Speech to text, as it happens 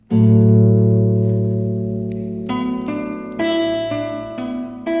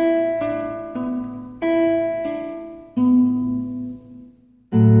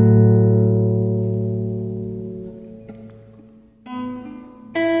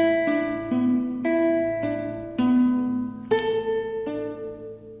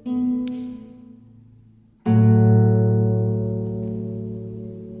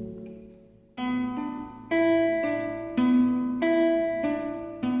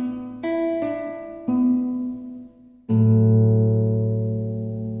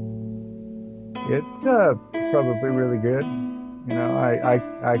It's probably really good.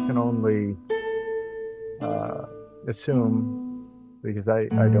 I can only uh, assume because I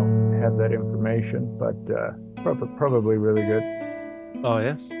don't have that information, but probably really good. Oh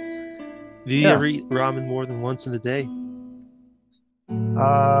yeah. Do you Yeah. ever eat ramen more than once in a day?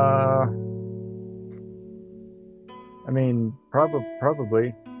 Uh, I mean,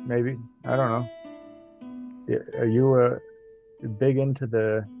 probably, maybe. I don't know. Are you big into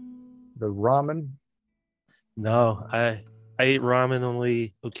the ramen? No, I eat ramen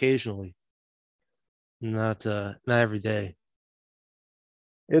only occasionally, not every day.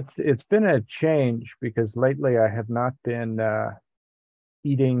 It's been a change because lately I have not been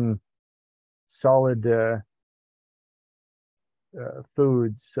eating solid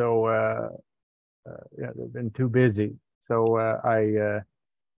foods, so yeah, they've been too busy. So I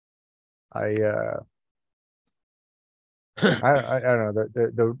I don't know.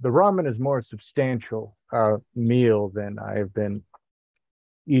 The ramen is more substantial meal than I have been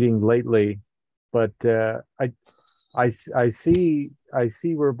eating lately. But I see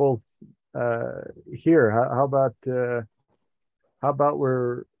we're both uh, here. How about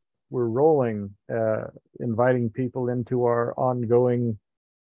we're rolling, inviting people into our ongoing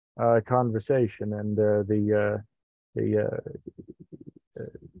conversation and the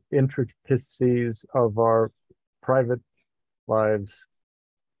intricacies of our private lives.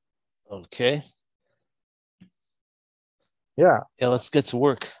 Okay. Yeah, Yeah, let's get to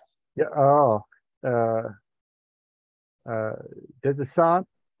work. yeah. Oh, uh, uh, Desisant,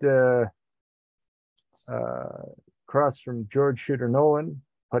 uh, uh, across from George Shooter Nolan,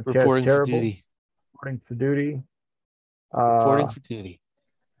 podcast Reporting for terrible, duty. reporting for duty. Reporting Uh, for duty.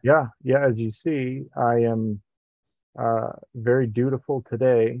 yeah, yeah. As you see, I am very dutiful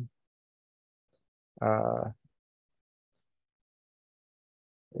today. Uh,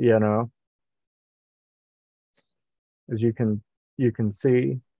 you know, as you can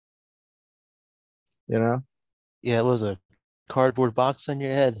see, you know. Yeah, it was a cardboard box on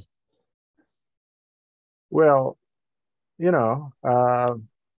your head. Well, you know,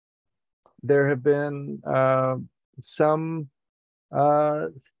 there have been some uh,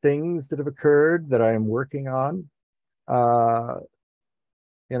 things that have occurred that I am working on. Uh,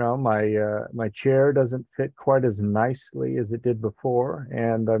 my chair doesn't fit quite as nicely as it did before,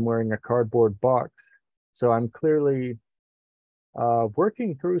 and I'm wearing a cardboard box. So I'm clearly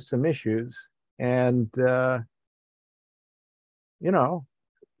working through some issues, and you know,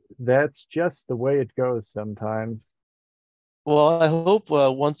 that's just the way it goes sometimes. Well, I hope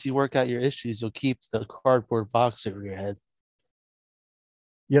once you work out your issues, you'll keep the cardboard box over your head.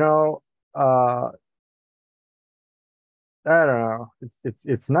 You know, uh, I don't know.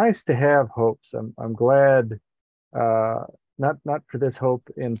 It's nice to have hopes. I'm glad. Uh, not for this hope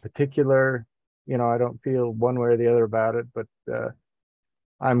in particular. I don't feel one way or the other about it, but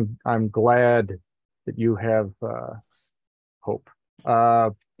I'm glad that you have hope.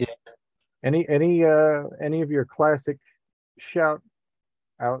 Uh, Yeah. any of your classic shout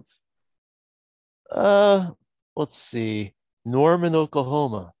outs? Uh, let's see. Norman,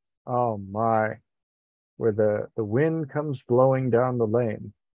 Oklahoma. Oh my, where the wind comes blowing down the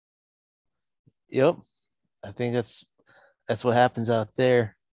lane. Yep. I think that's what happens out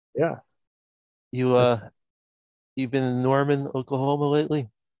there. Yeah, You that's you've been in Norman, Oklahoma lately?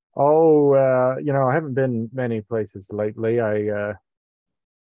 oh I haven't been many places lately. I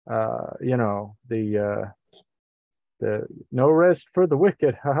the no rest for the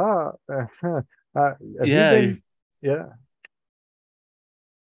wicked. Haha. Have you Yeah. been? Yeah.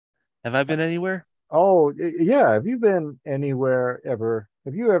 Have I been anywhere? Oh, yeah. Have you been anywhere ever?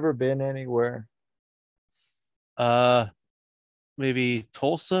 Have you ever been anywhere? Uh, Maybe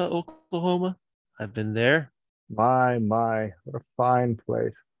Tulsa, Oklahoma. I've been there. My, what a fine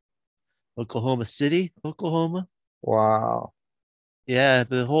place. Oklahoma City, Oklahoma. Wow. Yeah,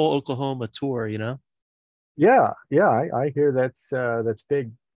 the whole Oklahoma tour, Yeah, yeah. I hear that's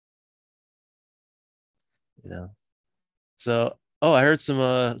big. you know. So, oh, I heard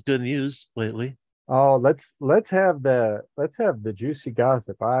some good news lately. Oh, let's have the juicy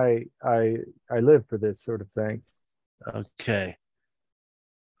gossip. I live for this sort of thing. Okay.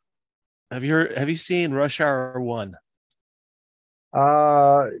 Have you seen Rush Hour 1?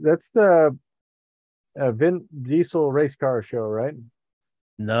 That's the Vin Diesel race car show, right?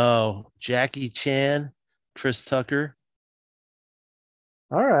 No, Jackie Chan, Chris Tucker.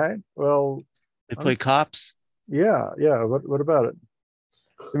 All right. Well, They play I'm cops. yeah, yeah. What about it?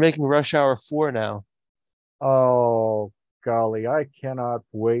 They're making Rush Hour 4 now. Oh, golly, I cannot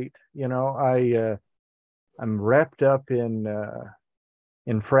wait. I'm wrapped up in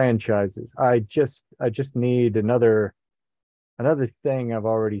in franchises. I just need another thing I've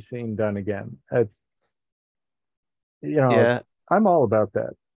already seen done again. It's you know, Yeah. I'm all about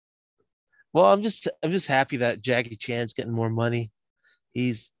that. Well, I'm just happy that Jackie Chan's getting more money.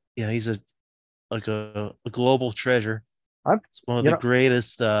 He's a like a global treasure. I'm It's one of you the know,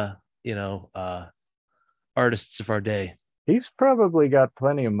 greatest you know artists of our day. he's probably got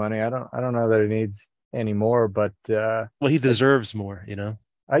plenty of money. I don't know that he needs any more, but Well, he I deserves more, you know.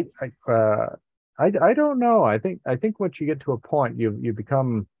 I don't know. I think once you get to a point, you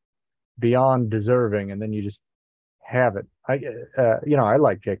become beyond deserving, and then you just have it. I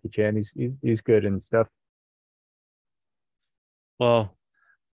like Jackie Chan. He's good and stuff. Well,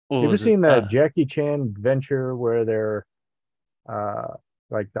 what You ever was it? seen the Jackie Chan venture where they're uh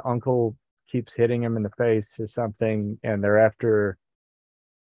like the uncle keeps hitting him in the face or something, and they're after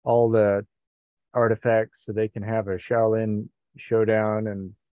all the artifacts so they can have a Shaolin showdown,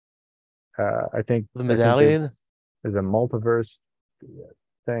 and I think The I think there's Medallion? there's a multiverse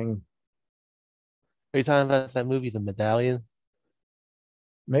thing. Are you talking about that movie, The Medallion?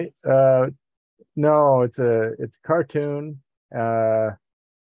 May, no, it's a cartoon. Uh,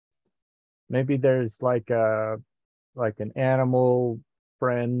 maybe there's like an animal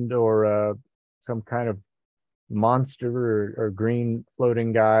friend or some kind of monster or green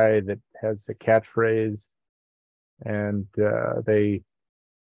floating guy that has a catchphrase, and they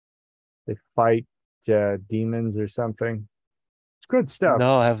fight demons or something. It's good stuff,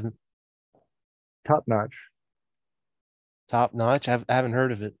 No, I haven't. top notch. Top notch. I haven't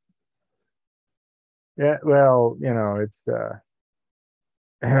heard of it. Yeah, well, it's uh,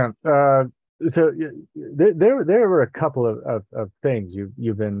 so there were a couple of things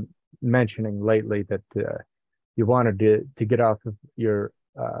you've been mentioning lately that you wanted to get off of your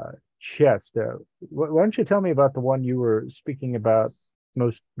chest. Why don't you tell me about the one you were speaking about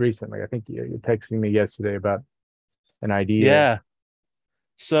most recently? I think you texted me yesterday about an idea. Yeah.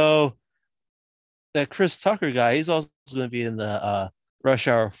 So that Chris Tucker guy, he's also going to be in the Rush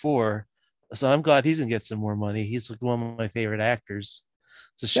Hour 4. So I'm glad he's going to get some more money. He's like one of my favorite actors.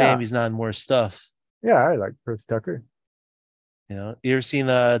 It's a shame Yeah, he's not in more stuff. yeah, I like Chris Tucker. You know, you ever seen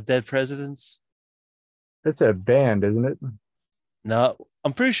Dead Presidents? It's a band, isn't it? No,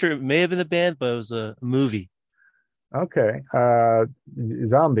 I'm pretty sure it may have been a band, but it was a movie. Okay.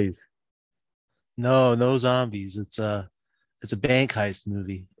 Zombies. No, no zombies. It's a bank heist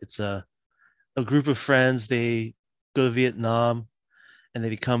movie. It's a group of friends. They go to Vietnam and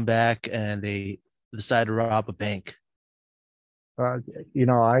they come back and they decide to rob a bank. Uh, you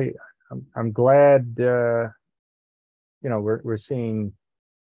know, I'm glad we're seeing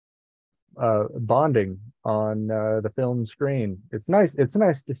bonding on the film screen. It's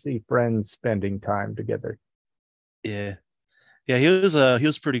nice to see friends spending time together. Yeah, yeah. He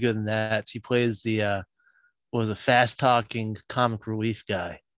was pretty good in that. He plays the was a fast talking comic relief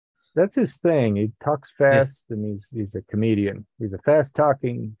guy. That's his thing. He talks Yeah, fast, and he's a comedian. He's a fast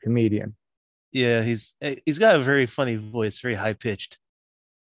talking comedian. yeah. He's got a very funny voice, very high pitched.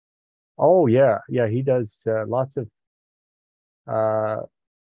 Oh yeah, yeah. He does uh, lots of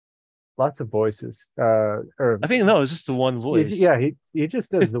voices. Or I think no, it's just the one voice. yeah, he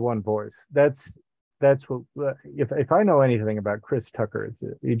just does the one voice. That's what if I know anything about Chris Tucker,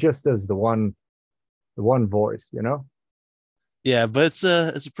 he just does the one voice. Yeah, but it's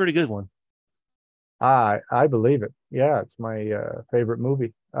a pretty good one. I believe it. Yeah, it's my favorite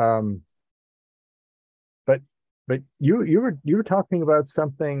movie. But you were talking about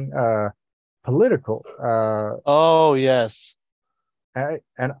something political. Oh yes.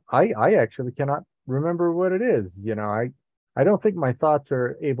 And I actually cannot remember what it is. I don't think my thoughts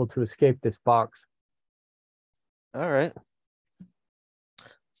are able to escape this box. All right.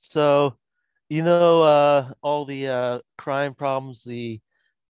 So, all the crime problems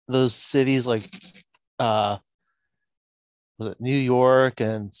those cities like uh was it New York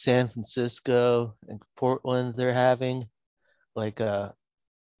and San Francisco and Portland they're having like I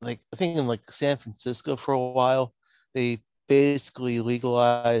think in like San Francisco for a while they basically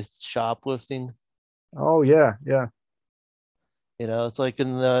legalized shoplifting. Oh yeah, yeah, It's like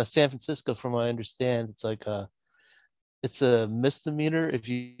in San Francisco, from what I understand, it's a misdemeanor if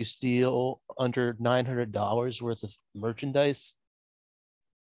you steal under $900 worth of merchandise,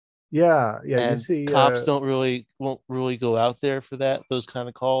 yeah, yeah. You and see, cops don't really won't really go out there for those kind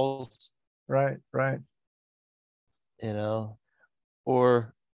of calls, right, right. you know,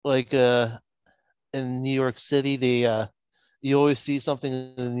 or like in New York City, you always see something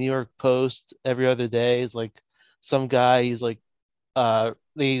in the New York Post every other day. Is like some guy, he's like,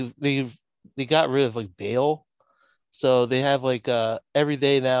 they got rid of like bail, So they have like every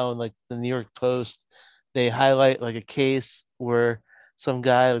day now in like the New York Post, they highlight like a case where some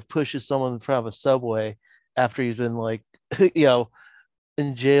guy like pushes someone in front of a subway after he's been like you know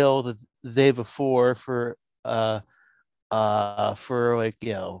in jail the day before for like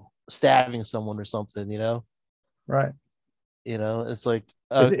stabbing someone or something, Right. it's like Is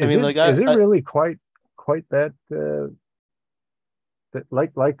I is mean it like is it really quite that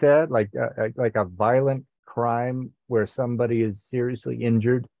like that like a violent crime where somebody is seriously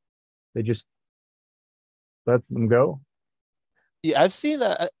injured, they just let them go? yeah, I've seen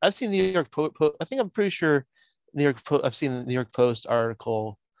that. I've seen the New York Post. I think I'm pretty sure New York Post. I've seen the New York Post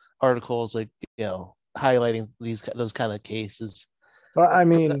articles like highlighting those kind of cases. Well, I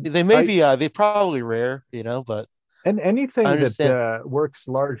mean, They may be they probably rare, but and I anything that understand. works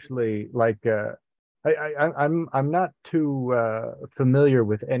largely like I'm not too familiar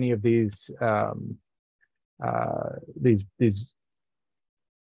with any of these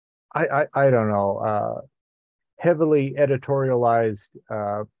I don't know heavily editorialized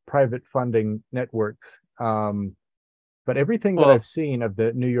private funding networks. But everything that I've Well, seen of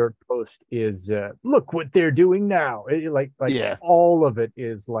the New York Post is look what they're doing now. Like yeah, all of it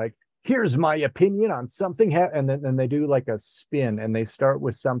is like here's my opinion on something, and then they do like a spin, and they start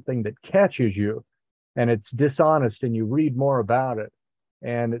with something that catches you, and it's dishonest, and you read more about it,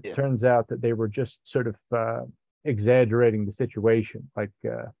 and it yeah, turns out that they were just sort of exaggerating the situation. Like,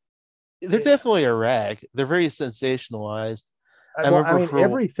 they're definitely a rag. They're very sensationalized. I well, I remember mean, for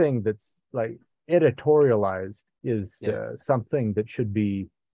everything that's like editorialized is yeah, something that should be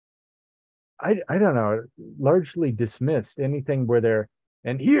I don't know, largely dismissed. Anything where they're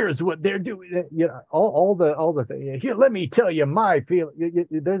and here's what they're doing. All the thing. Here, let me tell you my feeling. yeah,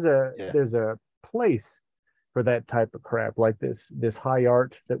 There's a place for that type of crap, like this high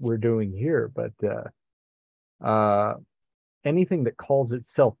art that we're doing here. But anything that calls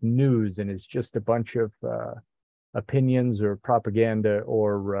itself news and is just a bunch of opinions or propaganda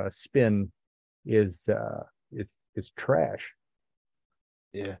or spin is trash.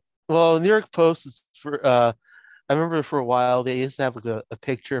 yeah. Well, New York Post is for I remember for a while they used to have like a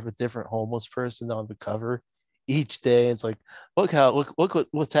picture of a different homeless person on the cover each day. It's like,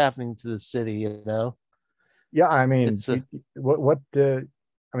 what's happening to the city, Yeah, I mean, It's a what I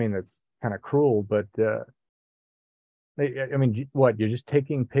mean, that's kind of cruel, but I mean, what, you're just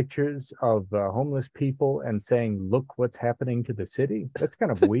taking pictures of homeless people and saying, "Look what's happening to the city." That's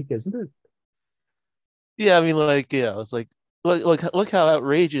kind of weak, isn't it? yeah, I mean like, it's like look how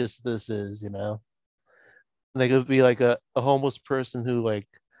outrageous this is. Like it would be like a homeless person who like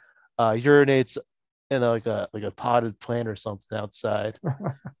urinates in like a potted plant or something outside.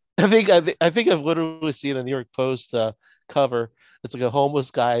 I think I've literally seen a New York Post cover. It's like a homeless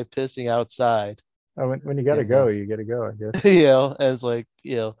guy pissing outside, When you got to you go, know. you got to go, I guess. And it's like,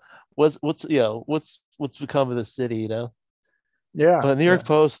 what's become of the city. Yeah, But New York yeah.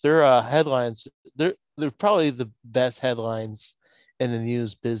 Post, their headlines, they're probably the best headlines in the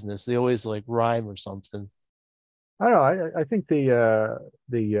news business. They always like rhyme or something. I don't know. I think the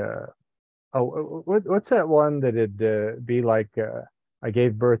what's that one that it'd be like I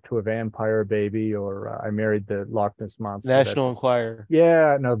gave birth to a vampire baby, or I married the Loch Ness monster. That National Enquirer.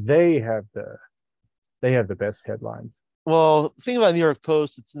 Yeah, no, they have the best headlines. Well, the thing about New York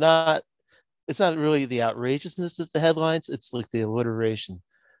Post, it's not really the outrageousness of the headlines. It's like the alliteration.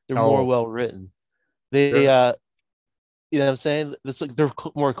 They're more Oh, well written. They sure. you know what I'm saying? It's like they're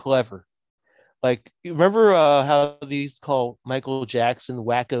more clever. Like you remember how they used to call Michael Jackson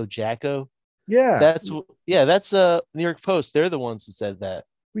Wacko Jacko? Yeah, That's New York Post. They're the ones who said that.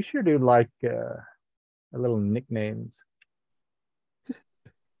 we sure do like a little nicknames.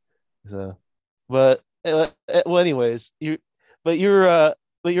 So, but well, anyways, you're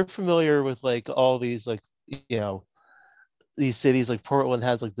familiar with like all these like these cities like Portland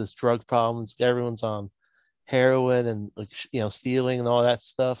has like this drug problems. Everyone's on heroin and like stealing and all that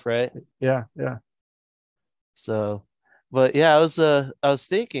stuff, right? Yeah, yeah. So, but yeah, I was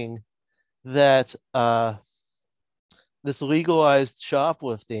thinking that this legalized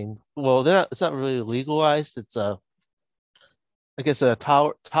shoplifting. Well, it's not really legalized. It's I guess a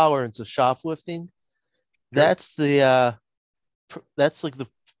tolerance of shoplifting. Sure. That's like the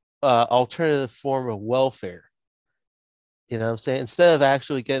alternative form of welfare. You know what I'm saying? Instead of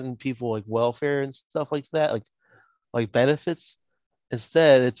actually getting people like welfare and stuff like that, like benefits,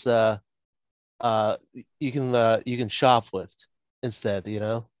 instead it's uh you can shoplift instead.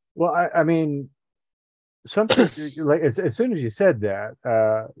 Well, I mean, something like as soon as you said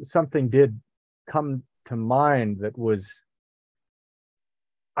that, something did come to mind that was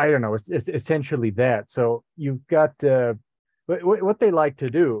I don't know. It's essentially that. So you've got what they like to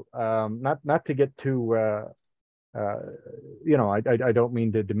do. Not to get too uh, I don't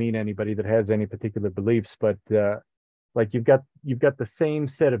mean to demean anybody that has any particular beliefs, but like you've got the same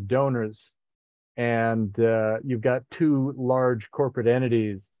set of donors, and you've got two large corporate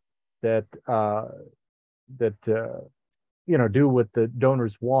entities that do what the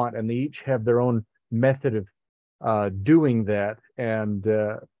donors want, and they each have their own method of doing that, and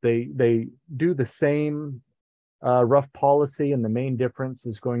they do the same rough policy, and the main difference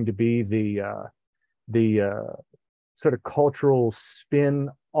is going to be the sort of cultural spin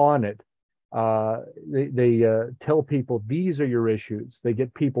on it. They tell people these are your issues. They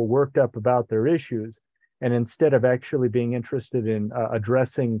get people worked up about their issues, and instead of actually being interested in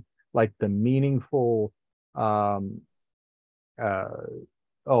addressing like the meaningful, um, uh,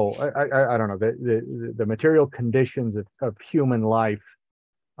 I don't know, the material conditions of human life.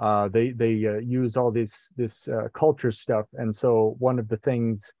 They use all this culture stuff, and so one of the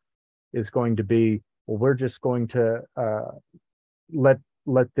things is going to be, well, we're just going to let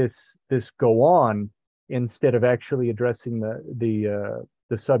this go on instead of actually addressing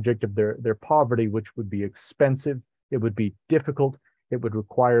the subject of their poverty, which would be expensive. It would be difficult. It would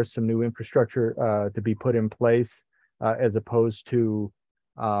require some new infrastructure to be put in place, as opposed to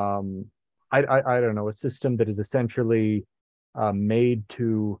um, I don't know, a system that is essentially made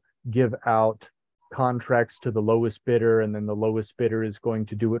to give out contracts to the lowest bidder, and then the lowest bidder is going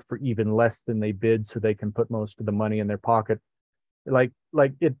to do it for even less than they bid, so they can put most of the money in their pocket.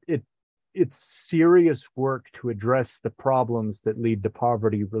 It's serious work to address the problems that lead to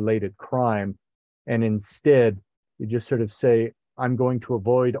poverty related crime, and instead you just sort of say, I'm going to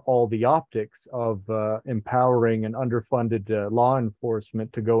avoid all the optics of empowering an underfunded law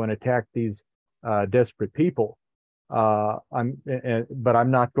enforcement to go and attack these desperate people. But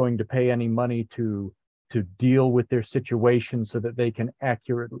I'm not going to pay any money to deal with their situation so that they can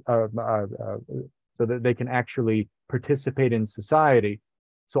so that they can actually participate in society.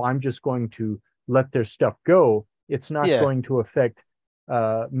 So I'm just going to let their stuff go. It's not Yeah, going to affect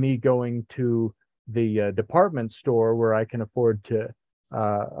me going to the department store where I can afford to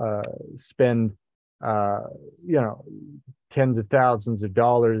spend, uh, you know, tens of thousands of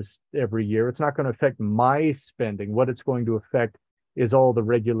dollars every year. It's not going to affect my spending. What it's going to affect is all the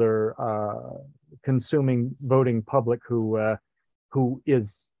regular consuming voting public who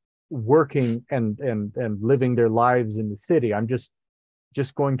is working and living their lives in the city. I'm just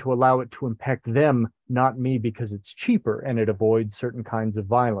going to allow it to impact them, not me, because it's cheaper and it avoids certain kinds of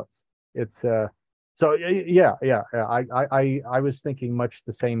violence. It's so yeah. I was thinking much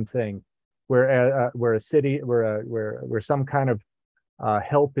the same thing, where a city where some kind of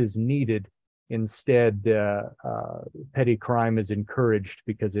help is needed. Instead, petty crime is encouraged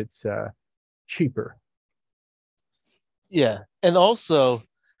because it's cheaper. yeah, and also,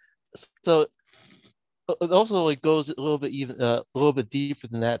 so it also like goes a little bit even a little bit deeper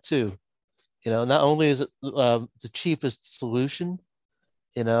than that too. Not only is it the cheapest solution,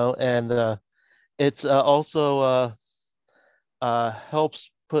 and it's also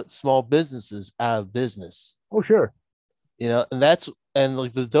helps put small businesses out of business. Oh, sure. And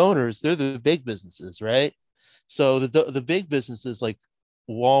like the donors, they're the big businesses, right? So the big businesses like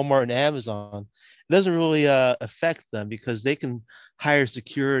Walmart and Amazon, it doesn't really affect them because they can hire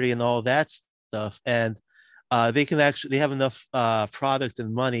security and all that stuff, and they have enough product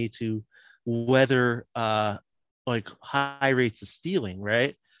and money to weather like high rates of stealing, right?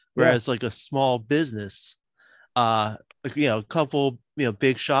 Yeah. Whereas like a small business, like a couple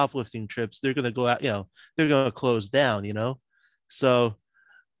big shoplifting trips, they're gonna go out, they're gonna close down, so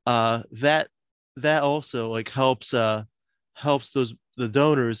that also like helps those the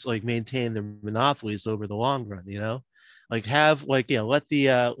donors like maintain their monopolies over the long run, like have like let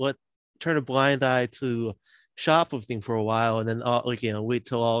turn a blind eye to shoplifting for a while, and then like wait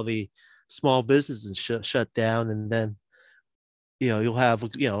till all the small businesses shut down, and then you'll have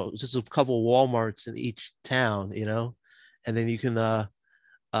just a couple of Walmarts in each town, and then you can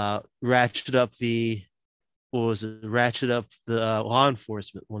ratchet up the what was it ratchet up the law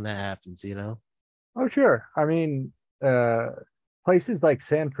enforcement when that happens, Oh, sure. I mean, uh, places like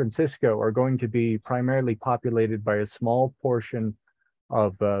San Francisco are going to be primarily populated by a small portion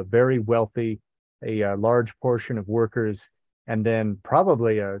of very wealthy, a large portion of workers, and then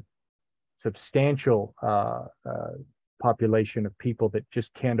probably a substantial population of people that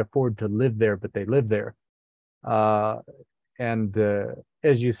just can't afford to live there, but they live there. Uh, and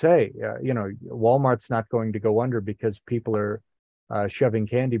as you say, Walmart's not going to go under because people are shoving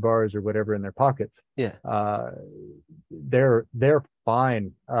candy bars or whatever in their pockets. Yeah. Uh, their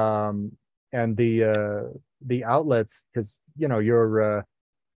fine. And the outlets, because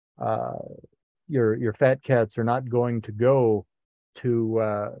uh, your fat cats are not going to go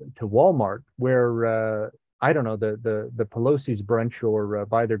to Walmart where I don't know the Pelosi's brunch or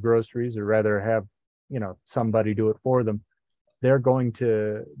buy their groceries or rather have somebody do it for them. They're going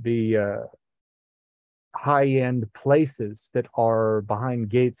to be high end places that are behind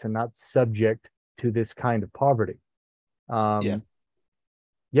gates and not subject to this kind of poverty. Yeah, Um,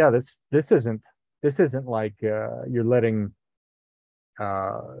 yeah, this isn't like you're letting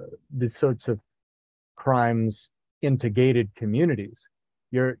uh, these sorts of crimes into gated communities.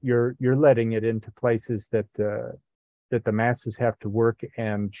 You're letting it into places that the masses have to work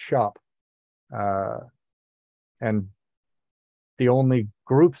and shop, uh, and the only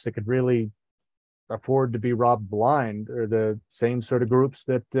groups that could really afford to be robbed blind are the same sort of groups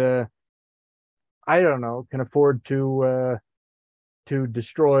that I don't know can afford to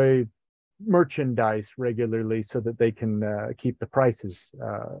destroy merchandise regularly so that they can keep the prices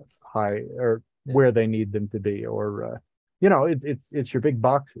high or yeah, where they need them to be or it's your big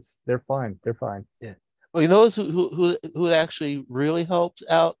boxes. They're fine, they're fine. yeah. Well, you know who actually really helps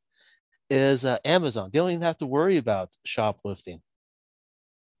out is Amazon. They don't even have to worry about shoplifting.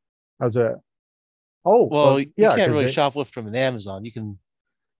 How's a oh Well, you yeah, can't because really they shoplift from an Amazon. You can,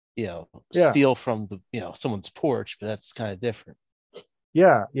 yeah steal from someone's porch, but that's kind of different.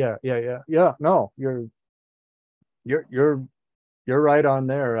 yeah no you're you're you're right on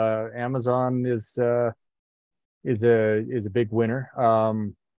there. Amazon is a big winner.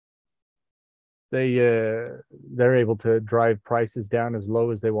 They they're able to drive prices down as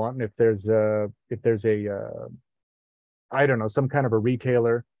low as they want, and if there's a I don't know, some kind of a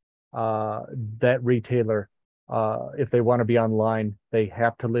retailer, uh, that retailer, if they want to be online, they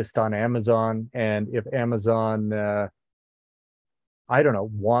have to list on Amazon. And if Amazon, I don't know,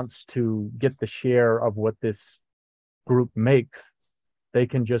 wants to get the share of what this group makes, they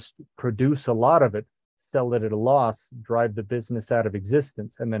can just produce a lot of it, sell it at a loss, drive the business out of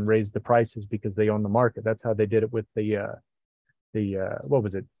existence, and then raise the prices because they own the market. That's how they did it with the what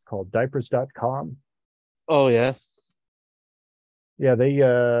was it called? Diapers.com. Oh yeah. Yeah, they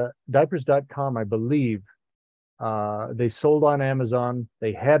diapers.com, I believe, they sold on Amazon.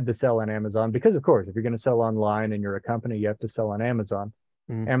 They had to sell on Amazon because, of course, if you're going to sell online and you're a company, you have to sell on Amazon.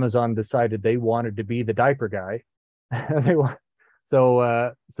 Mm. Amazon decided they wanted to be the diaper guy. they want,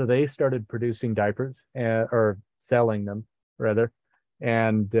 so they started producing diapers or selling them rather,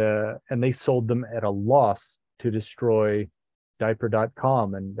 and they sold them at a loss to destroy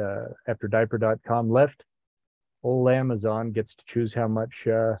diaper.com. And after diaper.com left, old Amazon gets to choose how much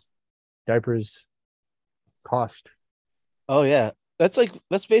diapers cost. Oh yeah. That's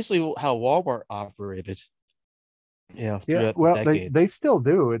basically how Walmart operated, Yeah, throughout the well, they decades. still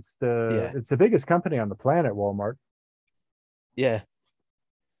do. It's the Yeah. it's the biggest company on the planet, Walmart. Yeah.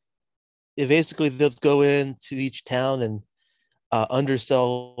 Basically they'll go into each town and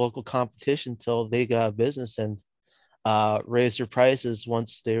undersell local competition until they got a business and raise their prices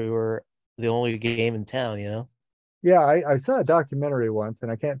once they were the only game in town. Yeah, I saw a documentary once,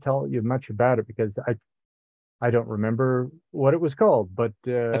 and I can't tell you much about it because I don't remember what it was called. But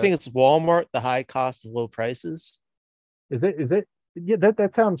I think it's Walmart, the high cost of low prices. is it? Yeah,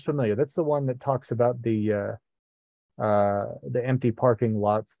 that sounds familiar. That's the one that talks about the empty parking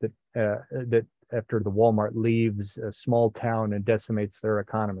lots that after the Walmart leaves a small town and decimates their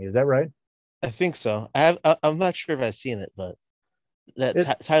economy. Is that right? I think so. I'm not sure if I've seen it, but that It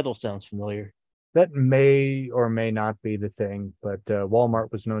title sounds familiar. That may or may not be the thing, but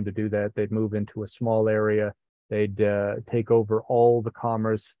Walmart was known to do that. They'd move into a small area, they'd take over all the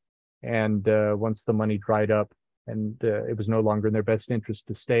commerce, and once the money dried up and it was no longer in their best interest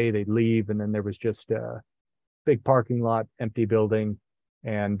to stay, they'd leave, and then there was just a big parking lot, empty building,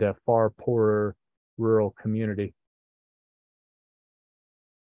 and a far poorer rural community.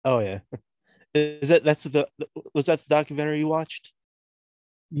 Oh yeah. Is that that's the was that the documentary you watched?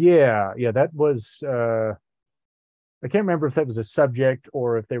 Yeah, that was. I can't remember if that was a subject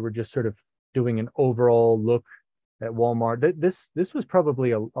or if they were just sort of doing an overall look at Walmart. This was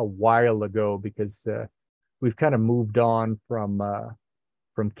probably a while ago because we've kind of moved on from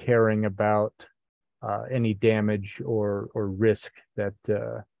caring about any damage or risk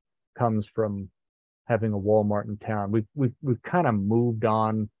that comes from having a Walmart in town. We've kind of moved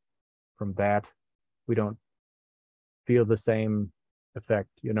on from that. We don't feel the same effect.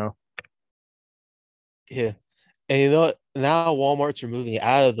 Yeah. And now Walmarts are moving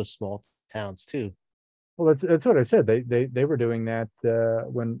out of the small towns too. Well, that's what I said. They were doing that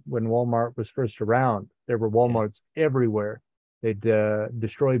when Walmart was first around. There were Yeah. Walmarts everywhere, They'd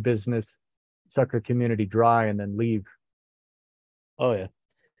destroy business, suck a community dry, and then leave. Oh yeah.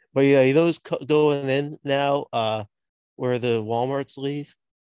 But yeah, those going in now, where the Walmarts leave,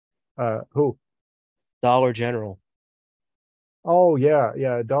 Who? Dollar General. Oh yeah,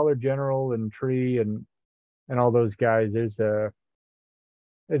 yeah. Dollar General and Tree and all those guys. There's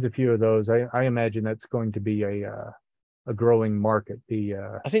a few of those. I imagine that's going to be a growing market. The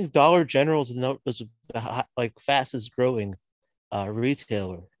I think Dollar General is the like fastest growing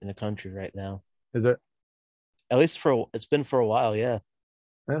retailer in the country right now. is it? At least for it's been for a while, yeah.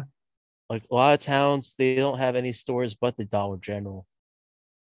 Yeah, Like a lot of towns, they don't have any stores but the Dollar General.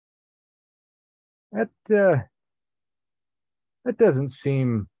 that that doesn't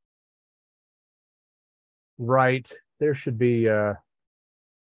seem right. There should be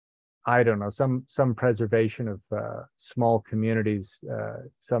I don't know, some preservation of small communities,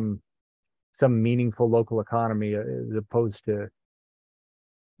 some meaningful local economy as opposed to,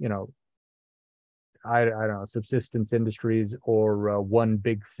 you know, I don't know, subsistence industries or one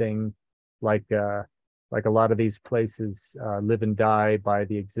big thing like uh, like a lot of these places live and die by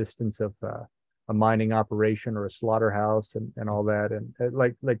the existence of a mining operation or a slaughterhouse and all that, and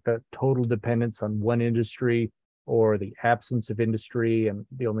like the total dependence on one industry or the absence of industry, and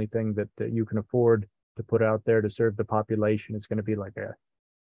the only thing that you can afford to put out there to serve the population is going to be like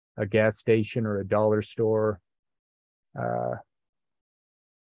a gas station or a dollar store. Uh,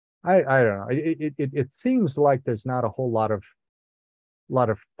 I don't know. It seems like there's not a whole lot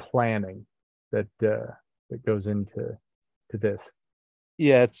of planning that goes into to this.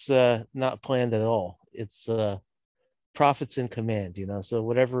 Yeah, it's not planned at all. It's profits in command. So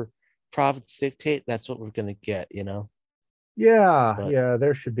whatever profits dictate, that's what we're gonna get. Yeah, But yeah,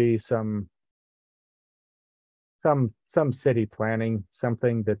 there should be some city planning,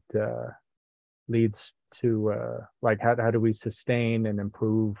 something that leads to like how do we sustain and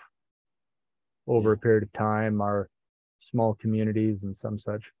improve over yeah, a period of time our small communities and some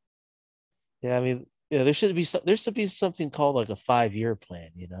such. yeah. I mean, yeah, there should be something called like a 5-year plan.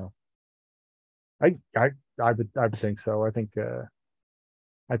 I would think so. I think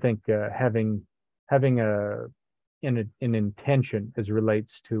having an intention as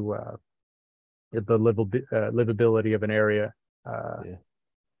relates to the livability of an area uh, Yeah,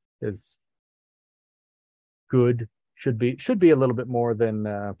 is good. Should be a little bit more than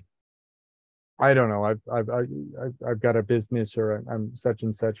I don't know. I've got a business or I'm such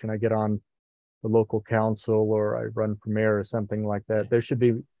and such, and I get on the local council or I run for mayor or something like yeah, that. There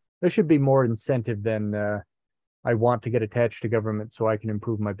should be more incentive than I want to get attached to government so I can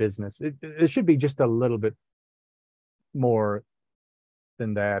improve my business. It should be just a little bit more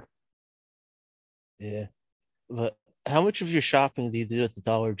than that. yeah. But how much of your shopping do you do at the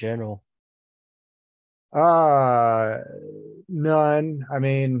Dollar General? Uh None. I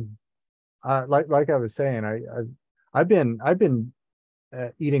mean, like I was saying, I've been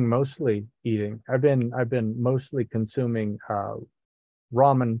eating. I've been mostly consuming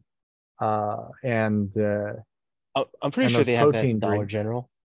ramen I'm pretty and sure those they have that at the protein Dollar drinks. General.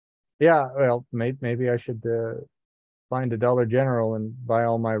 Yeah, well, maybe I should find a Dollar General and buy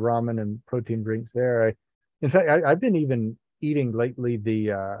all my ramen and protein drinks there. In fact, I've been even eating lately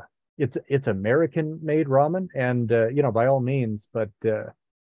the it's American made ramen, and by all means, but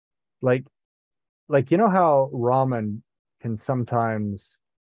like how ramen can sometimes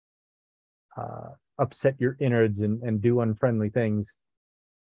upset your innards and do unfriendly things.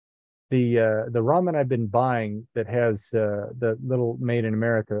 The ramen I've been buying that has the little "Made in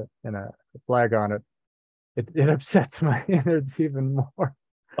America" and a flag on it, it upsets my innards even more.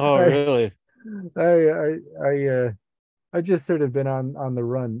 Oh, I really? I just sort of been on the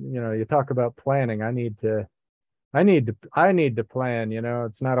run. You talk about planning. I need to plan.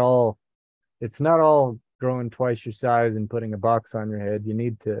 It's not all growing twice your size and putting a box on your head. You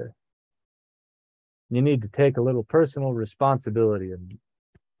need to take a little personal responsibility and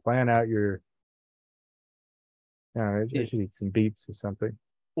plan out your. I Yeah. should eat some beets or something.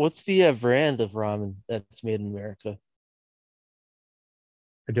 What's the brand of ramen that's made in America?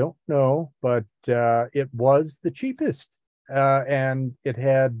 I don't know, but it was the cheapest, and it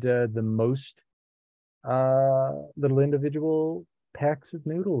had the most little individual packs of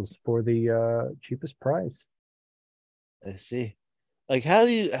noodles for the cheapest price. I see. Like,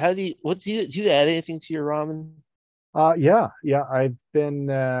 what do you add anything to your ramen? Yeah, yeah. I've been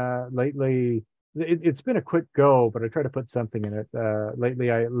lately. It's been a quick go, but I try to put something in it.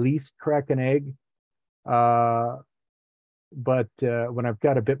 Lately, I at least crack an egg. Uh, but when I've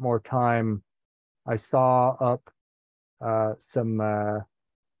got a bit more time, I saw up some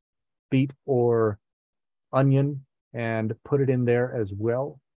beet or onion and put it in there as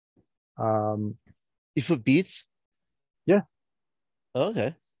well. Um, You put beets? yeah,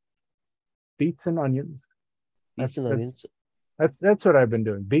 Okay. beets and onions. Beets That's and that's onions. that's what I've been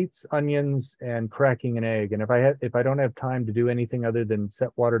doing. Beets, onions, and cracking an egg. And if I don't have time to do anything other than set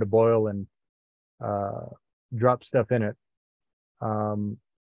water to boil and uh, drop stuff in it, um,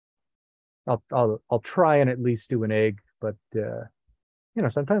 I'll try and at least do an egg. But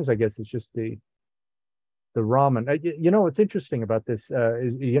sometimes I guess it's just the ramen. What's interesting about this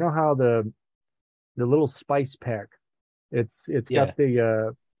is how the little spice pack. It's got Yeah.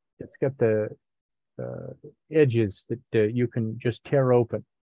 the uh, edges that you can just tear open.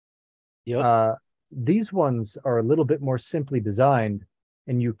 Yep. Uh, these ones are a little bit more simply designed,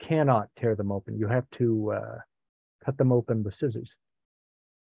 and you cannot tear them open. You have to cut them open with scissors.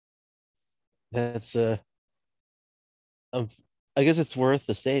 That's um, I guess it's worth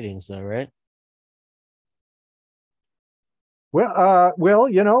the savings though, right?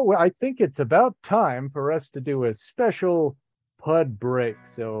 I think it's about time for us to do a special pud break.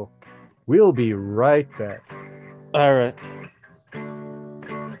 So we'll be right back. All right.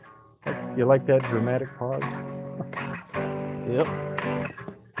 You like that dramatic pause? Yep.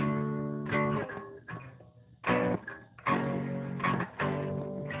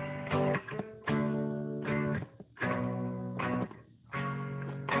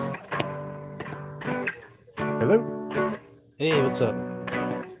 Hello? Hey, what's up?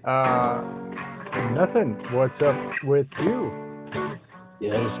 Uh, Nothing. What's up with you?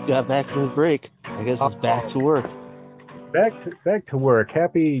 Yeah, I just got back from the break. I guess it's back Oh, to work. back to work.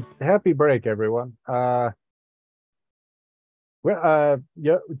 Happy break, everyone. Yeah,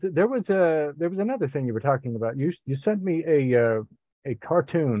 there was another thing you were talking about. You sent me a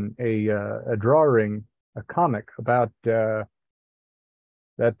cartoon, a drawing, a comic about that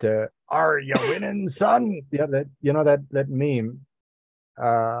are you winning, son? Yeah, that meme.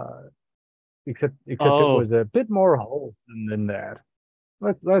 Uh, except it Oh, was a bit more wholesome than that.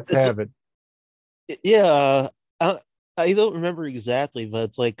 Let's it's have it. yeah. I don't remember exactly, but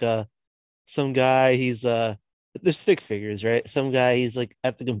it's like some guy. He's there's six figures, right? Some guy. He's like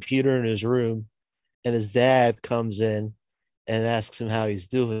at the computer in his room, and his dad comes in and asks him how he's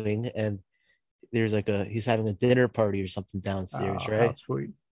doing, and there's like a he's having a dinner party or something downstairs, Oh, how right? sweet.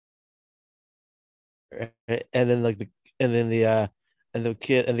 Right? And then like the and then the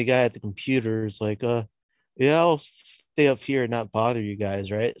kid and the guy at the computer is like, yeah, I'll stay up here and not bother you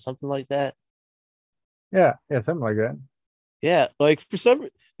guys, right? Something like that. Yeah, yeah, something like that. Yeah, like for some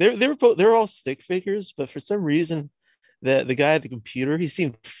they're all stick figures, but for some reason the guy at the computer he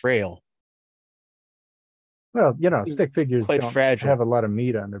seemed frail, Well, he was stick figures quite don't have fragile. a lot of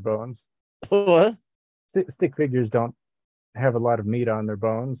meat on their bones. What? Stick figures don't have a lot of meat on their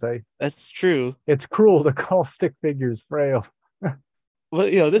bones. That's true. It's cruel to call stick figures frail.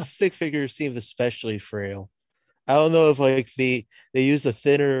 Well, this stick figure seemed especially frail. I don't know if like they used a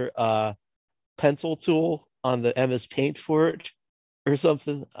thinner pencil tool on the MS Paint for it or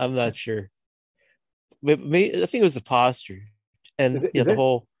something. I'm not sure. But I think it was the posture Is and it, is the it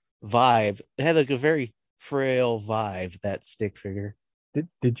whole vibe. It had like a very frail vibe, that stick figure.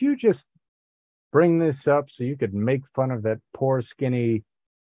 did you just bring this up so you could make fun of that poor skinny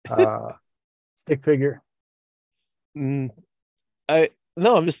uh stick figure? Mm, I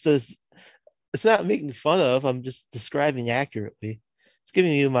no, I'm just it's not making fun of. I'm just describing accurately. It's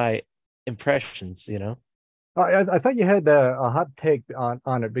giving you my impressions. I thought you had a hot take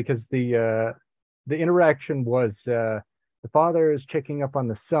on it because the interaction was the father is checking up on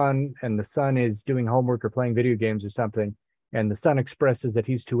the son, and the son is doing homework or playing video games or something, and the son expresses that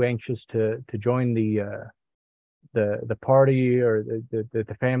he's too anxious to join the party or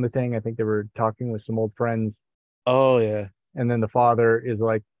the family thing. I think they were talking with some old friends, Oh yeah. and then the father is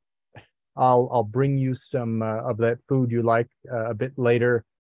like, I'll bring you some of that food you like a bit later,"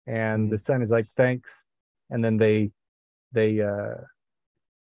 and Mm. the son is like, "Thanks," and then they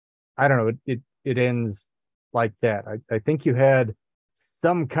I don't know, it ends like that. I think you had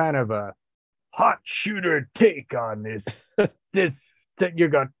some kind of a hot shooter take on this that you're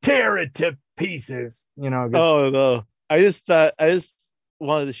gonna tear it to pieces. Oh no. I just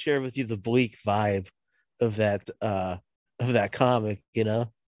wanted to share with you the bleak vibe of that comic.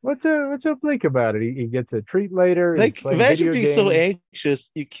 What's so bleak about it? He gets a treat later. He's Like playing imagine video being so games. anxious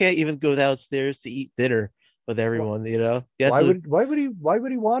you can't even go downstairs to eat dinner with everyone. You have to Why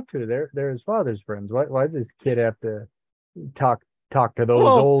would he want to? They're his father's friends. Why does this kid have to talk talk to those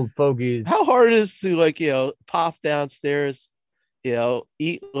well, old fogies? how hard it is to like, pop downstairs,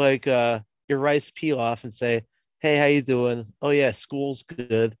 eat like your rice pilaf and say, "Hey, how you doing? Oh yeah, school's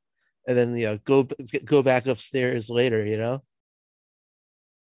good." and then go back upstairs later. You know.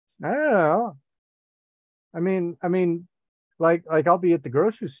 I don't know. I mean, like I'll be at the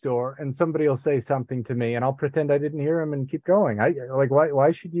grocery store and somebody will say something to me and I'll pretend I didn't hear him and keep going. I like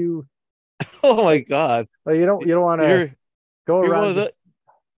why should you Oh my like God, like you don't want to you're go you're one of around just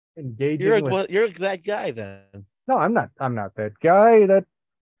the engaging with. you're that guy then. No, I'm not that guy.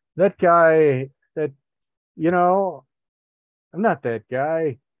 That guy that you know I'm not that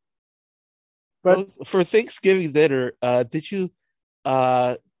guy. But Well, for Thanksgiving dinner, uh did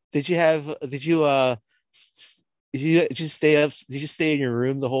you have did you stay up? Did you stay in your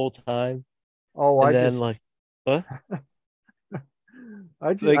room the whole time? oh, And then like, what?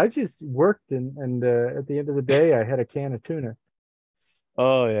 I Like, just worked and at the end of the day I had a can of tuna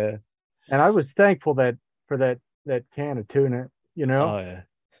oh yeah, and I was thankful that for that can of tuna. You know, oh yeah,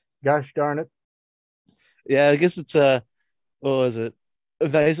 gosh darn it. yeah. I guess it's what was it? A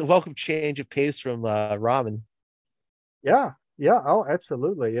nice welcome change of pace from ramen. Yeah, yeah. Oh,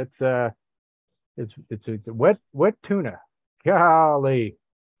 absolutely. It's a wet tuna. Golly, you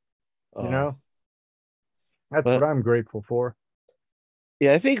Oh, know that's what but I'm grateful for.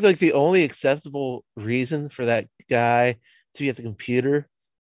 yeah, I think like the only acceptable reason for that guy to be at the computer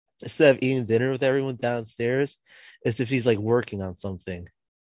instead of eating dinner with everyone downstairs is if he's like working on something.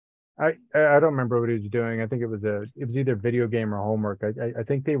 I don't remember what he was doing. I think it was either video game or homework. I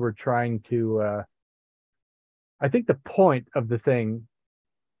think they were trying to. I think the point of the thing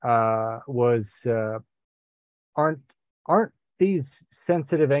was aren't aren't these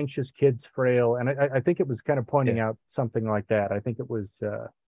sensitive, anxious kids frail? And I think it was kind of pointing Yeah. out something like that. I think it was it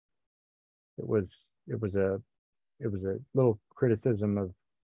was a it was a little criticism of.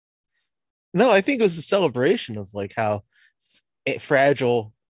 No, I think it was a celebration of like how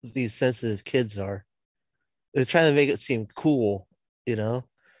fragile these sensitive kids are. They're trying to make it seem cool, you know?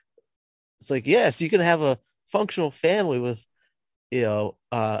 It's like, yes, you can have a functional family with, you know,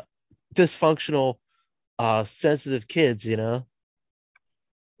 dysfunctional, sensitive kids, you know?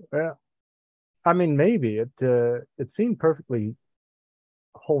 Well, I mean, maybe it seemed perfectly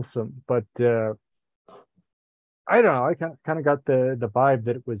wholesome, but I don't know. I kind of got the vibe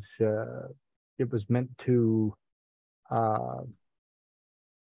that it was meant to uh,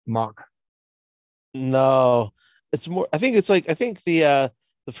 mock. No, it's more, I think the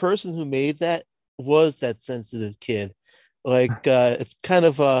person who made that was that sensitive kid. Like, it's kind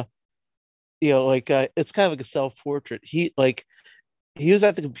of, it's kind of like a self-portrait. He was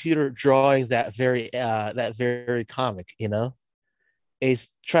at the computer drawing that very comic, you know. And he's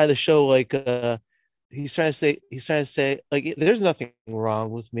trying to show he's trying to say like there's nothing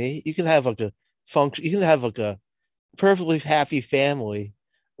wrong with me. You can have like a function. You can have like a perfectly happy family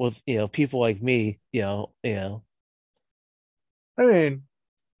with people like me. I mean,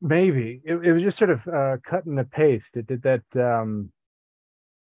 maybe it was just sort of cut and the paste. It did that.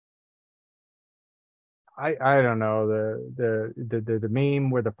 I don't know the meme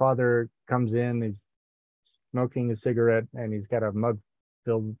where the father comes in, he's smoking a cigarette, and he's got a mug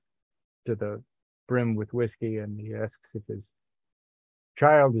filled to the brim with whiskey, and he asks if his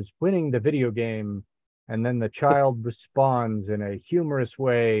child is winning the video game, and then the child responds in a humorous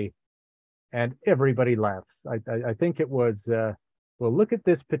way, and everybody laughs. I think it was well, look at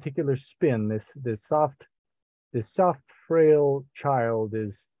this particular spin. This soft frail child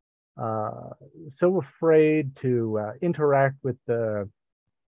is uh, so afraid to interact with the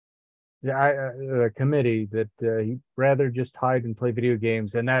committee that he'd rather just hide and play video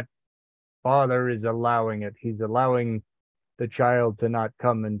games, and that father is allowing it. He's allowing the child to not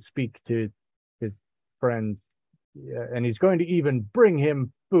come and speak to his friends, and he's going to even bring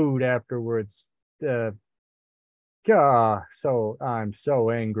him food afterwards. Uh, so I'm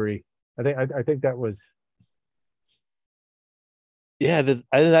so angry. I think that was. Yeah, I did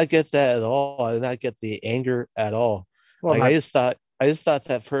not get that at all. I did not get the anger at all. Well, Like not I just thought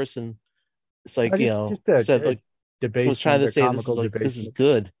that person, it's like just a, said a like was trying debasement, to a say comical this is debasement.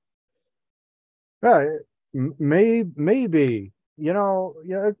 good. Maybe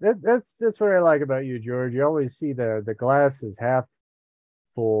that's what I like about you, George. You always see the glass is half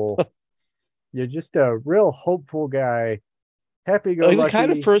full. You're just a real hopeful guy, Like the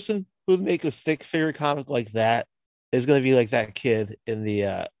kind of happy-go-lucky. person who'd make a stick figure comic like that is going to be like that kid in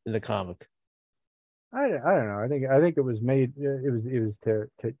the comic. I don't know. I think it was made. It was to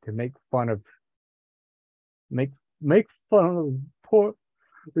make make fun of poor.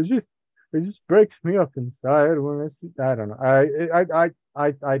 It just it just breaks me up inside when I see. I don't know.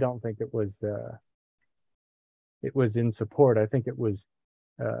 I don't think it was in support. I think it was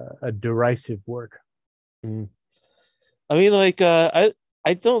a derisive work. Mm. I mean, like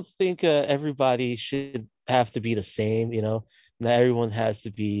I don't think everybody should have to be the same. Not everyone has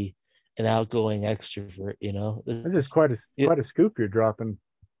to be an outgoing extrovert. That's just quite a It, scoop you're dropping.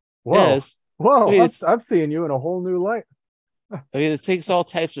 yeah, Whoa, I whoa! mean, it's I'm seeing you in a whole new light. I mean, it takes all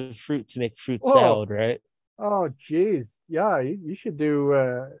types of fruit to make fruit Whoa! salad, right? Oh, geez. Yeah, you should do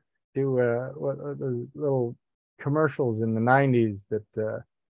what those little commercials in the '90s that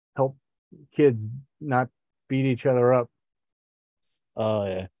help kids not beat each other up. Oh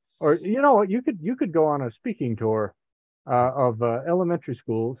yeah. Or you know what, you could go on a speaking tour of elementary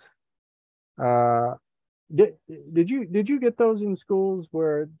schools. Uh, did you get those in schools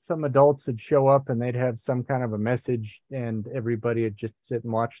where some adults would show up and they'd have some kind of a message and everybody would just sit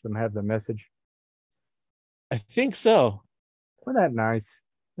and watch them have the message? I think so. Wasn't that nice?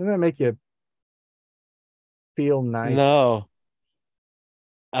 Doesn't that make you feel nice? No,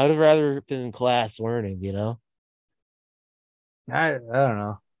 I would have rather been in class learning. I don't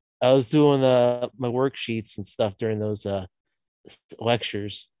know. I was doing my worksheets and stuff during those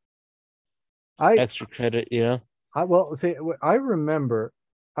lectures, I extra credit. well see I remember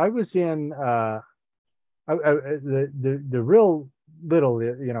I was in the real little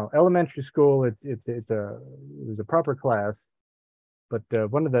elementary school. It was a proper class, but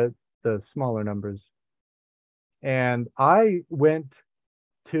one of the smaller numbers. And I went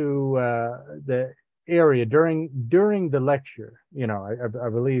to the area during the lecture. I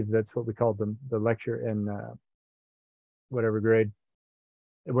believe that's what we called them, the lecture in whatever grade,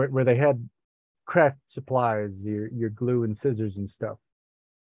 where they had craft supplies, your glue and scissors and stuff.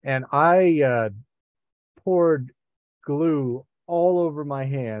 And I poured glue all over my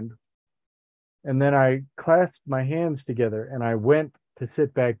hand, and then I clasped my hands together and I went to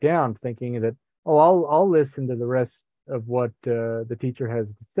sit back down, thinking that, oh, I'll listen to the rest of what the teacher has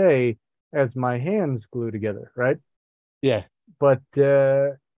to say as my hands glue together, right? Yeah. But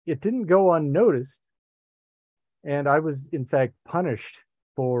it didn't go unnoticed, and I was in fact punished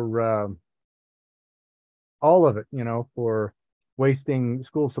for all of it, for wasting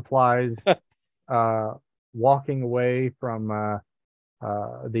school supplies, uh, walking away from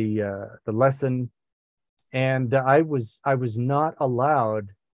the lesson, and I was not allowed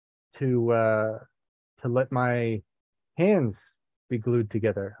to let my hands be glued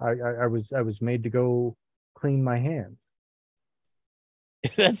together. I was made to go clean my hands.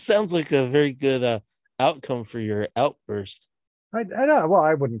 That sounds like a very good outcome for your outburst. I don't, well,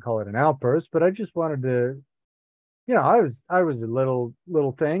 I wouldn't call it an outburst, but I just wanted to, I was a little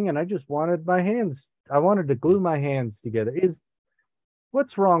thing, and I just wanted my hands. I wanted to glue my hands together. Is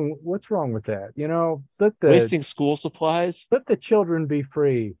What's wrong with that? Wasting school supplies. Let the children be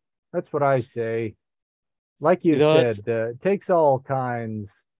free. That's what I say. Like You you know what? said, it takes all kinds.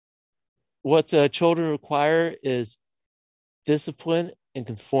 What children require is discipline and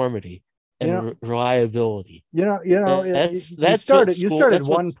conformity You and know, reliability. That's what you school. started That's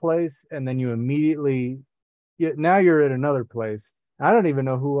what. one place and then you immediately now you're at another place. I don't even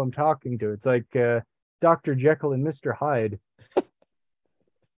know who I'm talking to. It's like Dr. Jekyll and Mr. Hyde.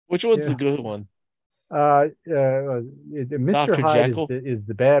 Which one's the Yeah. good one? Mr. Doctor Hyde Jekyll. is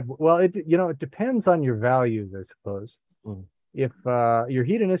the bad. Well, it depends on your values, I suppose. Mm. If you're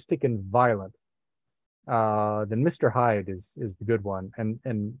hedonistic and violent, then Mr. Hyde is the good one. And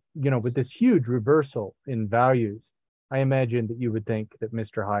with this huge reversal in values, I imagine that you would think that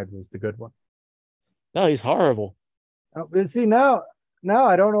Mr. Hyde was the good one. No, he's horrible. See, now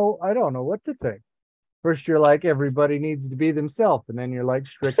I don't know what to think. First you're like everybody needs to be themselves, and then you're like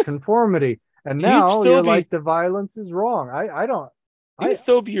strict conformity, and You now still you're be like the violence is wrong. I don't you I can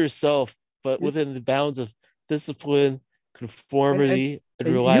still be yourself, but it, within the bounds of discipline, and conformity, and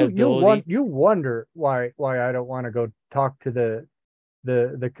reliability. you wonder why I don't want to go talk to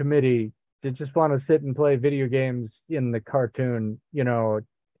the committee to just want to sit and play video games in the cartoon.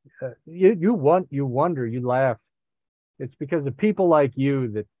 You wonder, you laugh. It's because of people like you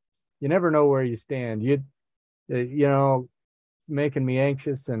that you never know where you stand. You know making me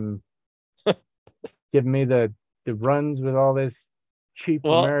anxious and giving me the runs with all this cheap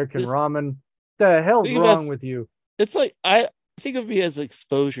Well, American ramen. The hell's think about wrong with you? it's like I think of me as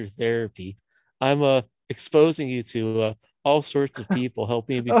exposure therapy. I'm exposing you to all sorts of people,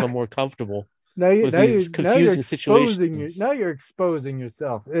 helping you become more comfortable with these Now you're confusing situations. now you're exposing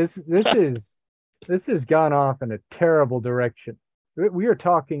yourself. This has gone off in a terrible direction. We are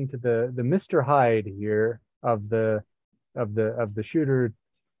talking to the Mr. Hyde here of the shooter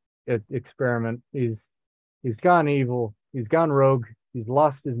experiment. He's gone evil. He's gone rogue. He's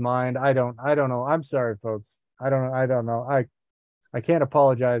lost his mind. I don't know. I'm sorry, folks. I don't know. I can't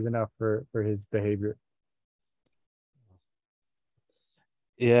apologize enough for his behavior.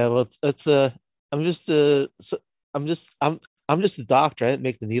 Yeah, well, I'm just a, I'm just, I'm just a doctor. I didn't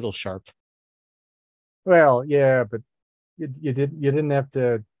make the needle sharp. Well, yeah, but you didn't have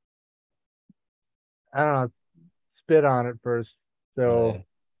to, I don't know, spit on it first. So, Uh,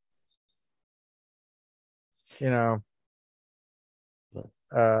 you know, but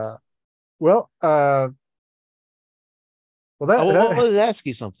uh, well, well I that wanted to ask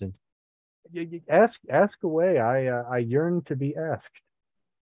you something. you ask away. I yearn to be asked.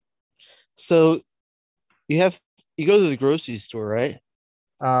 So you have you go to the grocery store, right?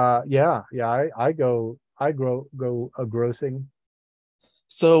 Yeah, yeah. I go a grossing.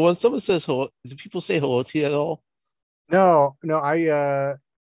 So when someone says hello, do people say hello to you at all? No, no. I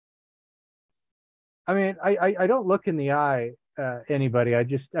mean, I don't look in the eye anybody. I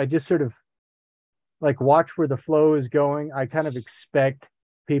just sort of like watch where the flow is going. I kind of expect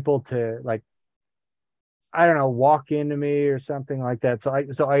people to like, I don't know, walk into me or something like that.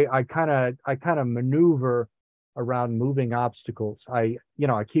 I kind of maneuver around moving obstacles. I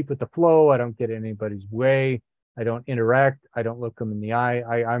keep with the flow. I don't get in anybody's way. I don't interact. I don't look them in the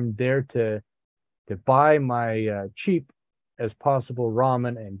eye. I'm there to buy my cheap as possible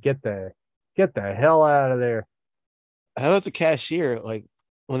ramen and get the hell out of there. How about the cashier? Like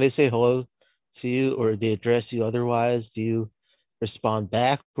when they say hello to you or they address you otherwise, do you respond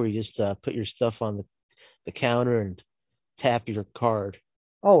back or you just put your stuff on the counter and tap your card?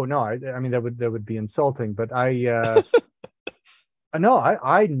 Oh no, I mean that would be insulting, but no,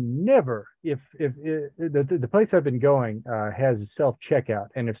 I never if the place I've been going has self checkout,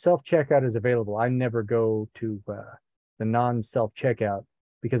 and if self checkout is available, I never go to the non self checkout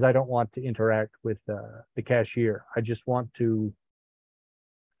because I don't want to interact with the cashier. I just want to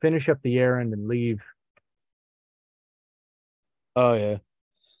finish up the errand and leave. Oh yeah.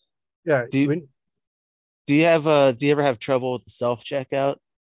 Yeah, Do you, do you ever have trouble with the self checkout?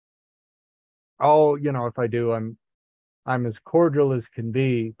 oh, if I do, I'm as cordial as can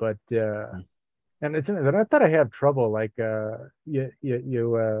be, but and it's not that I have trouble. Like you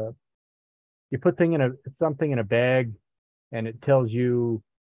put something in a bag, and it tells you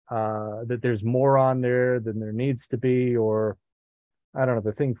that there's more on there than there needs to be, or I don't know,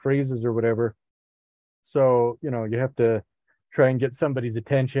 the thing freezes or whatever. So you have to try and get somebody's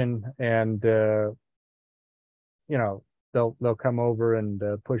attention, and you know they'll come over and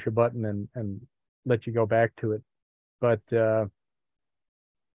push a button and let you go back to it. But that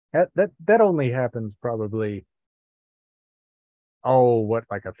only happens probably, oh, what,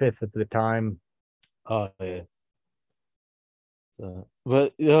 like a fifth of the time. Oh yeah.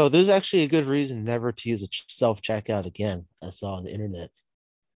 But there's actually a good reason never to use a self checkout again. I saw on the internet.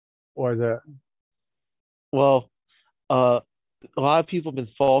 Or the Well, uh, a lot of people have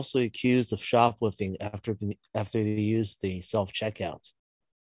been falsely accused of shoplifting after they use the self checkouts.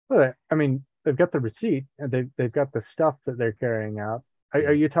 Well, I mean, they've got the receipt and they've got the stuff that they're carrying out. Are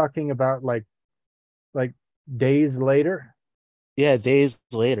Yeah. you talking about like days later? Yeah, days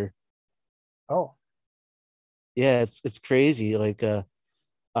later. Oh, Yeah, it's crazy. Like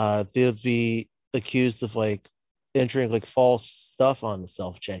they'll be accused of like entering like false stuff on the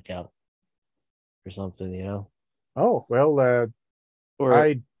self checkout or something, oh, well, or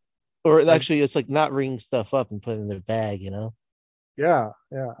I or I actually it's like not ringing stuff up and putting it in their bag. yeah,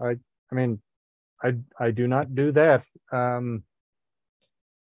 yeah, I mean, I do not do that. And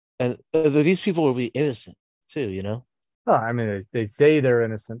these people will be innocent too. No, I mean they say they're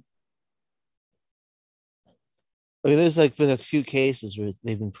innocent. I mean, there's like been a few cases where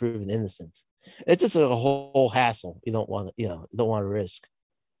they've been proven innocent. It's just like a whole hassle. You don't want to risk.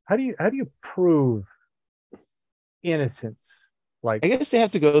 How do you prove innocence? Like, I guess they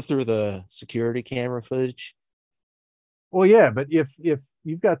have to go through the security camera footage. well, yeah, but if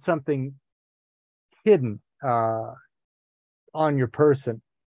you've got something hidden on your person,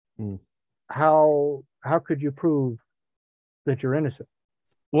 Hmm. how could you prove that you're innocent?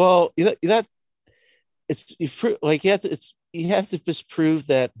 Well, that it's like you have to just prove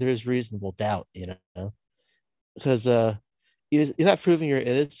that there's reasonable doubt. Because you're not proving you're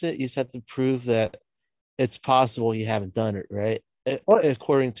innocent. You just have to prove that it's possible you haven't done it, right? Well,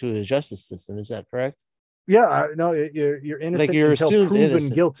 According to the justice system, is that correct? yeah, no, you're Like innocent you're until assumed proven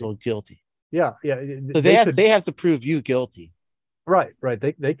innocent guilty. until guilty. Yeah, yeah, So they could, they have to prove you guilty. right, right.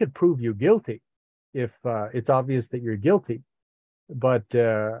 They could prove you guilty if it's obvious that you're guilty, but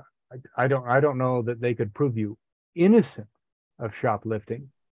I don't know that they could prove you innocent of shoplifting.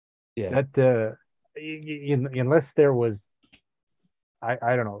 Yeah. That unless there was,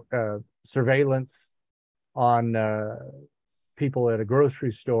 I don't know, surveillance on people at a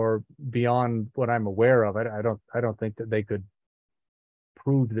grocery store beyond what I'm aware of. I don't think that they could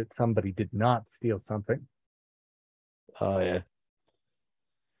prove that somebody did not steal something. Oh yeah.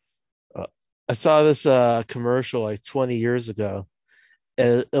 Uh, I saw this commercial like 20 years ago.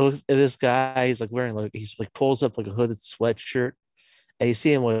 And this guy, he's like wearing like he's like pulls up like a hooded sweatshirt, and you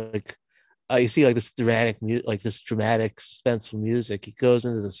see him like you see like this dramatic suspenseful music. He goes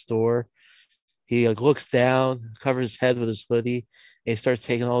into the store. He like looks down, covers his head with his hoodie, and he starts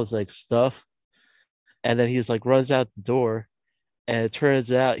taking all his like stuff. And then he's like runs out the door, and it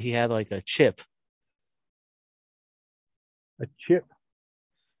turns out he had like a chip. A chip,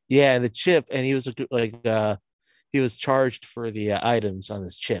 Yeah, and the chip, and he was he was charged for the items on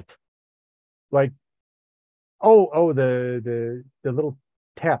his chip. like the little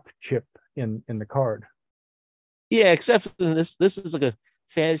tap chip in the card. Yeah, except in this is like a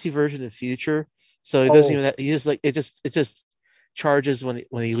fantasy version of the future, so he doesn't Oh, even he just like it just charges when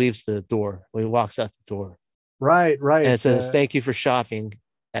he leaves the door when he walks out the door, right, and right. it says thank you for shopping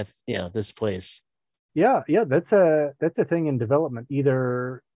at this place. Yeah, yeah. That's a thing in development.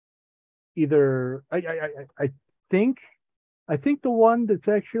 Either I think I think the one that's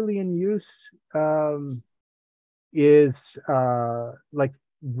actually in use um, is like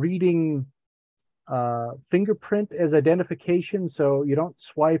reading fingerprint as identification. So you don't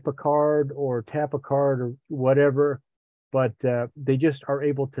swipe a card or tap a card or whatever, but they just are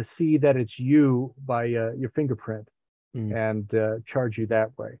able to see that it's you by your fingerprint Mm, and charge you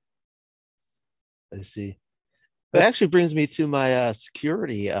that way. I see. That That's actually brings me to my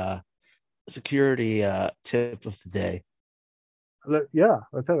security tip of the day. yeah.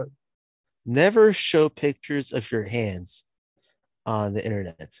 Let's have it. Never show pictures of your hands on the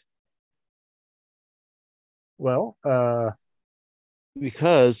internet Well,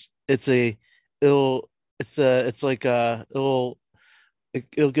 because it's a it'll it's like it'll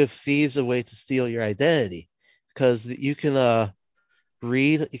give thieves a way to steal your identity because you can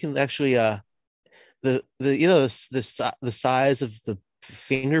read you can actually the the size of the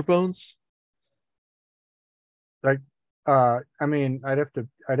finger bones. like I mean, I'd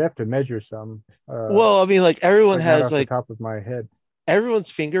have to measure some. Well, I mean, like everyone Like not has off the like top of my head. everyone's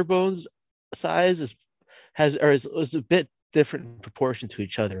finger bones size is a bit different in proportion to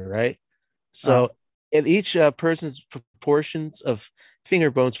each other, right? Uh, So, and each person's proportions of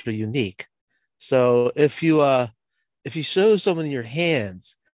finger bones are unique. So if you show someone your hands,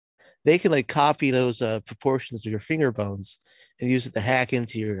 they can like copy those proportions of your finger bones and use it to hack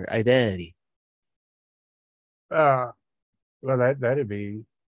into your identity. uh, well, that'd be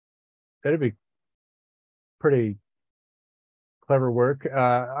pretty clever work.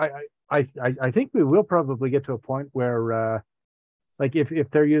 I think we will probably get to a point where like if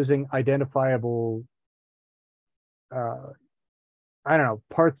they're using identifiable uh, I don't know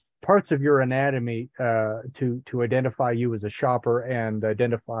parts of your anatomy to identify you as a shopper and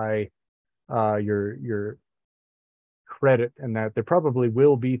identify your credit, and that there probably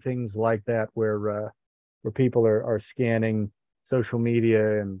will be things like that where people are scanning social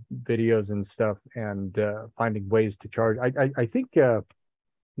media and videos and stuff and finding ways to charge. I think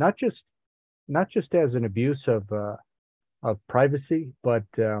not just not just as an abuse of privacy, but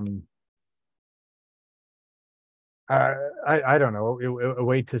I don't know a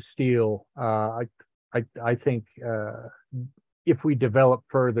way to steal. I think if we develop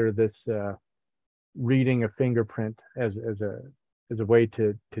further this reading a fingerprint as a way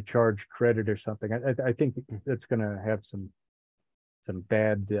to charge credit or something, I think that's going to have some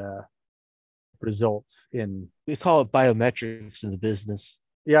bad results in. We call it biometrics in the business.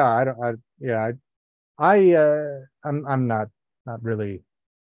 Yeah, I don't. Yeah, I'm not really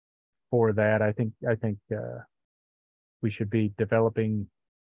for that. I think we should be developing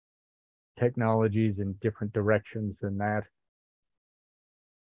technologies in different directions than that.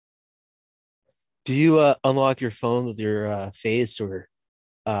 Do you unlock your phone with your face or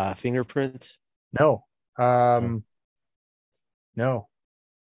fingerprint? No, Oh. no,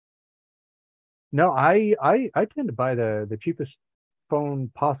 no. I tend to buy the cheapest phone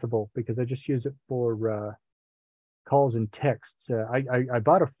possible because I just use it for calls and texts. I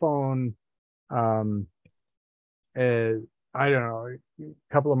bought a phone. Um, uh, I don't know,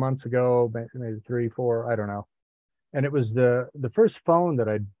 a couple of months ago, maybe three, four, I don't know. And it was the first phone that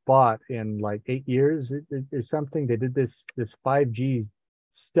I'd bought in like 8 years or something. They did this 5G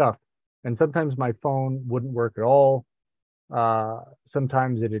stuff, and sometimes my phone wouldn't work at all. Uh,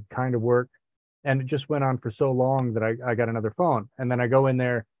 Sometimes it'd kind of work, and it just went on for so long that I got another phone. And then I go in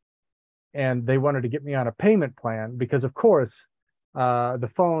there, and they wanted to get me on a payment plan because, of course, the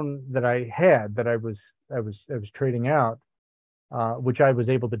phone that I had that I was trading out, which I was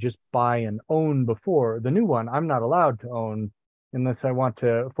able to just buy and own before. The new one, I'm not allowed to own unless I want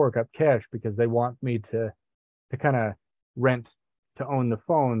to fork up cash because they want me to kind of rent to own the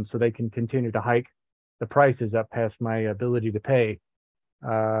phone so they can continue to hike the prices up past my ability to pay.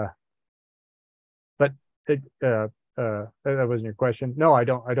 Uh, but it, that wasn't your question. No, I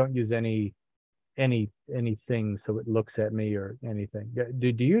don't use anything so it looks at me or anything. Do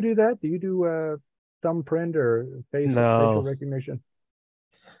you do that? Do you do thumbprint or facial No, recognition?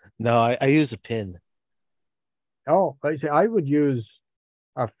 no, I use a pin. Oh, I say I would use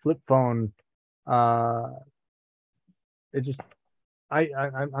a flip phone. Uh, it just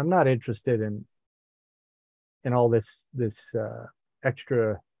I'm not interested in all this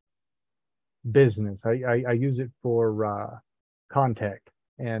extra business. I use it for contact,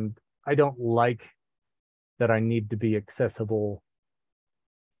 and I don't like that I need to be accessible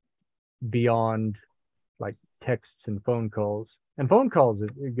beyond like texts and phone calls. And phone calls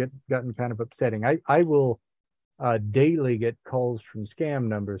have gotten kind of upsetting. I will daily get calls from scam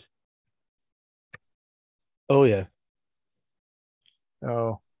numbers. Oh yeah,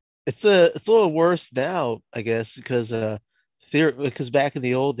 Oh it's a little worse now, I guess, because back in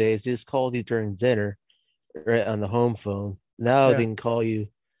the old days they just called you during dinner, right on the home phone. Now yeah, they can call you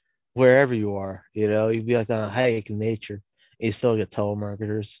wherever you are. You know, you'd be like on a hike in nature, and you still get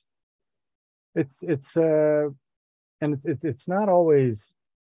telemarketers. it's and it's not always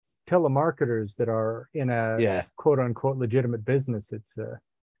telemarketers that are in a Yeah, quote unquote legitimate business.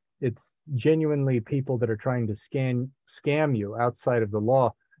 It's genuinely people that are trying to scam you outside of the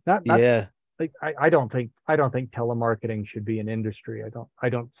law. Not yeah. like I don't think telemarketing should be an industry. I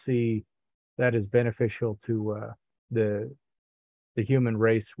don't see that as beneficial to the the human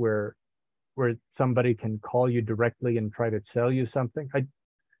race where somebody can call you directly and try to sell you something.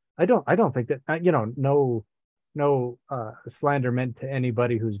 I don't think that no slander meant to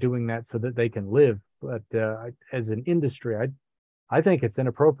anybody who's doing that so that they can live. But as an industry, I think it's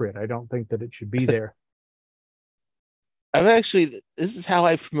inappropriate. I don't think that it should be there. I'm actually this is how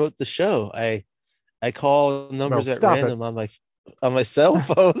I promote the show. I call numbers Well, at stop it. random on my cell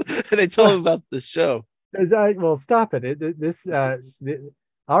phone and I tell them about the show. Well, stop it. This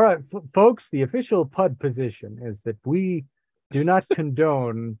all right, folks. The official PUD position is that we do not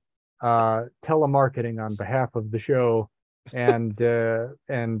condone telemarketing on behalf of the show, and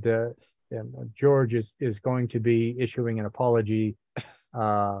George is going to be issuing an apology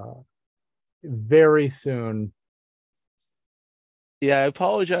uh, very soon. Yeah, I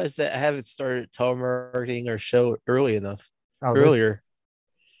apologize that I haven't started telemarketing our show Oh, this earlier.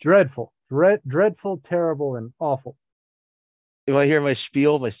 dreadful, dreadful, terrible, and awful. You want to hear my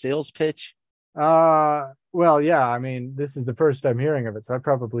spiel, my sales pitch? Well, yeah. I mean, this is the first I'm hearing of it, so I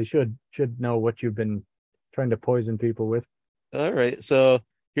probably should know what you've been trying to poison people with. All right, so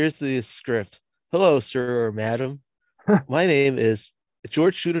here's the script. Hello, sir or madam. My name is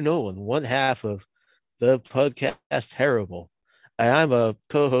George Shooter Nolan, one half of the podcast Terrible. I'm a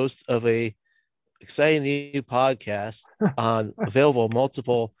co-host of a exciting new podcast on available on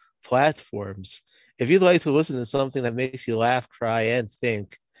multiple platforms. If you'd like to listen to something that makes you laugh, cry, and think,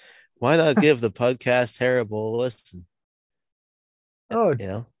 why not give the podcast Terrible a listen? Oh, You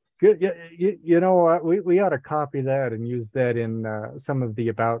know? good. Yeah, you know what? We ought to copy that and use that in some of the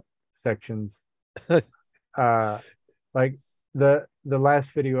about sections. Uh, like the last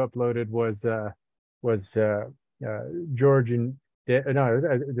video uploaded was uh, George and no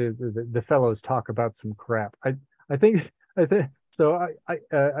the fellows talk about some crap. I think I think so.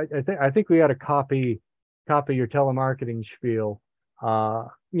 I think we ought to copy your telemarketing spiel.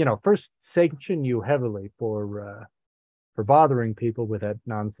 First sanction you heavily for bothering people with that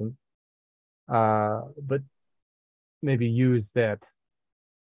nonsense. But maybe use that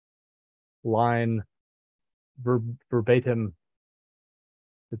line verbatim.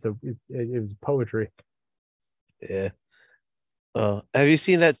 It was poetry. Yeah. Have you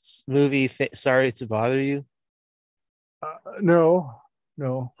seen that movie, Sorry to Bother You? No,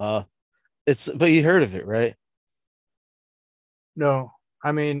 no, Uh, but you heard of it, right? no.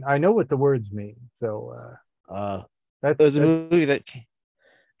 I mean, I know what the words mean. So Uh, that's it was a that's movie that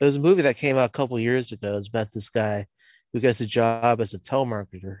It was a movie that came out a couple years ago. It's about this guy who gets a job as a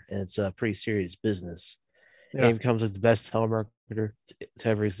telemarketer, and it's a pretty serious business. And yeah. he becomes like the best telemarketer to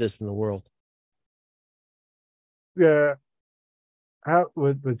ever exist in the world. Yeah. How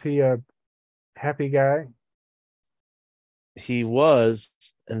was he a happy guy? He was,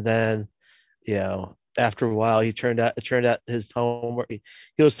 and then after a while, it turned out he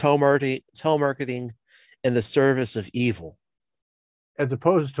was telemarketing in the service of evil. As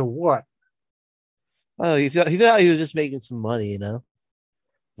opposed to what? Well, he thought he was just making some money,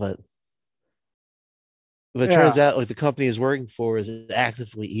 but But it Yeah. turns out like the company is working for is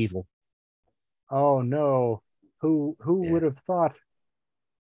actively evil. Oh no. Who Yeah, would have thought?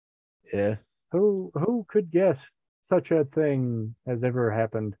 yeah, Who could guess such a thing has ever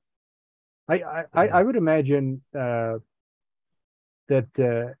happened? I yeah, would imagine that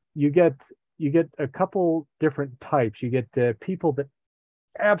you get a couple different types. You get people that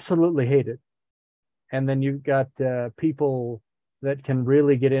absolutely hate it, and then you've got people that can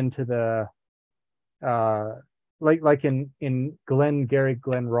really get into the uh, like in Glenn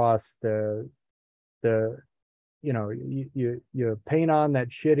Ross, the you paint on that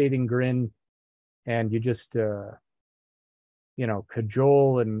shit eating grin, and you just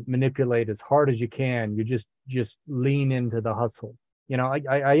cajole and manipulate as hard as you can. You just lean into the hustle.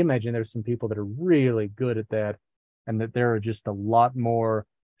 I imagine there's some people that are really good at that, and that there are just a lot more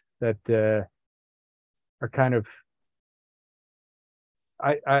that are kind of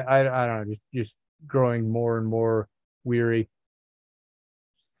I don't know, just growing more and more weary.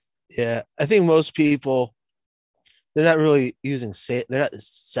 yeah. I think most people they're not really using they're not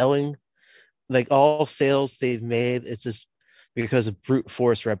selling like all sales they've made. It's just because of brute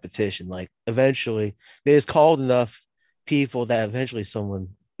force repetition. Like eventually, they just called enough people that eventually someone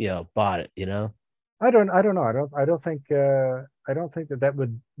bought it. I don't know. I don't think that that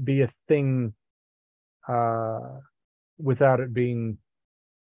would be a thing uh, without it being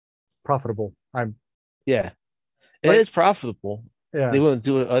profitable. I'm Yeah, it like is profitable. They yeah wouldn't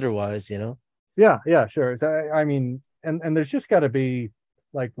do it otherwise. yeah sure. I mean, and there's just got to be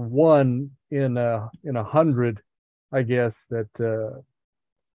like one in 100, I guess that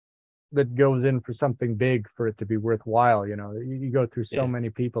goes in for something big for it to be worthwhile. You go through so Yeah. many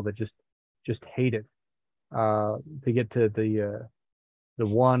people that just hate it to get to the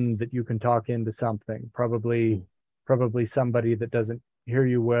one that you can talk into something. Probably somebody that doesn't hear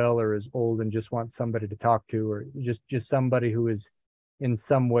you well or is old and just wants somebody to talk to, or just somebody who is in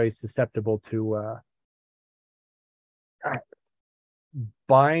some way susceptible to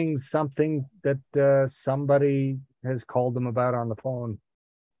buying something that somebody has called them about on the phone.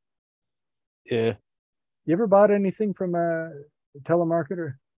 Yeah. You ever bought anything from a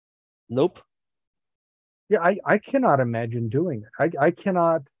telemarketer? Nope. Yeah, I cannot imagine doing it. I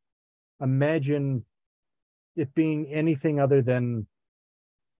cannot imagine it being anything other than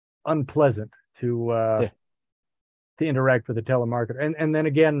unpleasant Yeah. to interact with a telemarketer. And then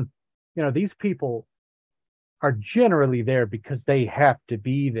again, these people are generally there because they have to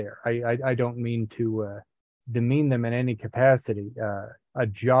be there. I don't mean to demean them in any capacity. A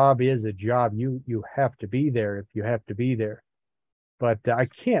job is a job. You have to be there if you have to be there. But I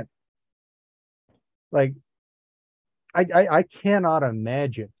can't like I cannot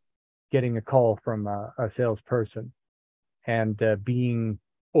imagine getting a call from a salesperson and being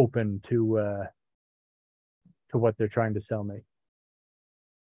open to what they're trying to sell me.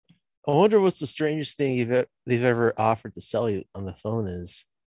 I wonder what's the strangest thing they've ever offered to sell you on the phone is.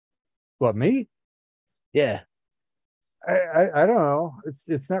 What, me? Yeah. I don't know.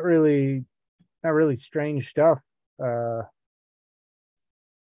 It's not really strange stuff. Uh,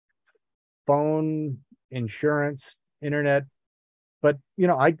 Phone, insurance, internet, but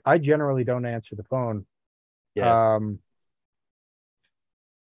I generally don't answer the phone. Yeah. Um,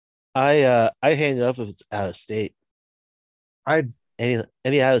 I hang up if it's out of state. I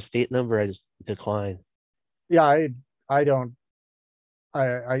Any out of state number I just decline. Yeah, I don't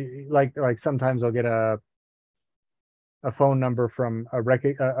I like sometimes I'll get a phone number from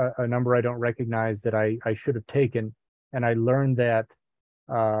a number I don't recognize that I should have taken, and I learned that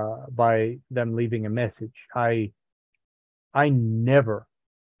by them leaving a message. I never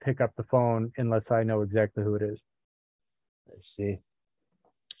pick up the phone unless I know exactly who it is. Let's see.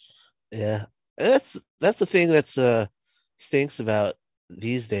 Yeah. That's the thing that's stinks about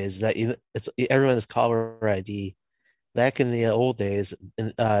these days that it's everyone has caller ID. Back in the old days,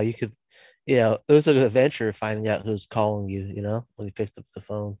 and you could, it was an adventure finding out who's calling you. When you picked up the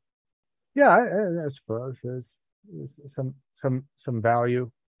phone. Yeah, I suppose there's some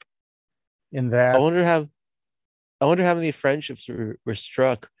value in I that. wonder how I wonder how many friendships were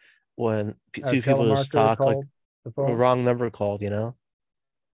struck when A two people just telemarketer talk like called the the phone. wrong number called.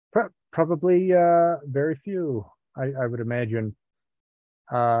 Probably very few. I would imagine.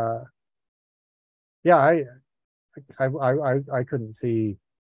 Uh, yeah, I couldn't see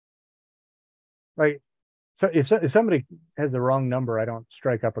like so if somebody has the wrong number, I don't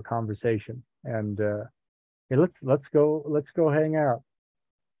strike up a conversation and hey, let's go hang out.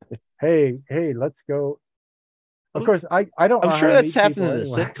 Hey, let's go. Of I'm, course, I don't I'm know how sure to that's meet happened people in a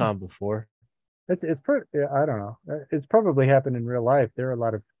anyway. sitcom before. Yeah, I don't know. It's probably happened in real life. There are a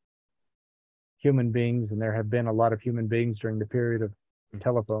lot of human beings, and there have been a lot of human beings during the period of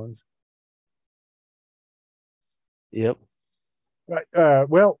telephones. Yep. Right.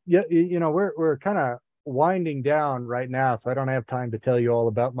 Well, yeah, we're kind of winding down right now, so I don't have time to tell you all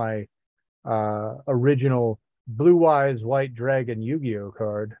about my original Blue Eyes White Dragon Yu-Gi-Oh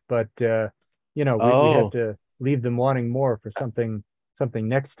card, but we have Oh, to leave them wanting more for something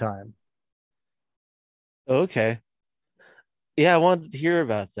next time. okay. Yeah, I wanted to hear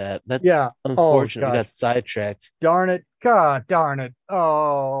about that. That's Yeah. Oh unfortunate. We gosh, got sidetracked. darn it! God darn it!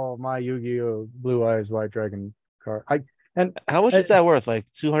 Oh, my Yu-Gi-Oh Blue Eyes White Dragon card. And How much uh, is that worth? Like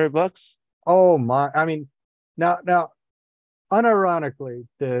 200 bucks? oh my, I mean, now unironically,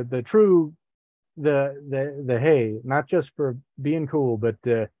 the true the hey, not just for being cool, but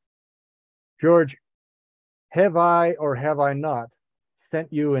George, have I or have I not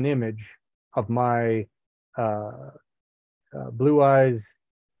sent you an image of my uh, Blue Eyes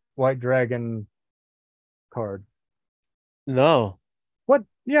White Dragon card? No. What?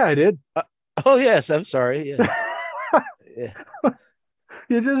 Yeah, I did. Uh, oh yes, I'm sorry. Yeah. Yeah.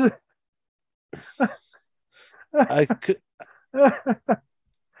 You I could. just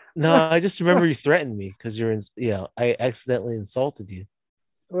No, I just remember you threatened me because I accidentally insulted you.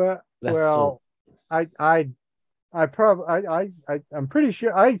 well, That's all. well, I I I probably I'm pretty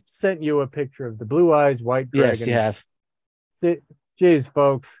sure I sent you a picture of the Blue Eyes White Yes, you Dragon. have. Jeez,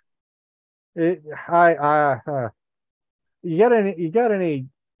 folks, it, you got any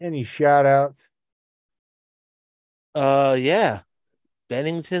shout outs? Yeah,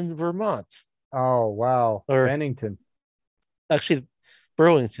 Bennington, Vermont, Oh wow, or Bennington. actually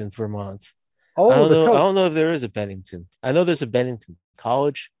Burlington, Vermont. I Oh, don't the know. I coach. don't know if there is a Bennington. I know there's a Bennington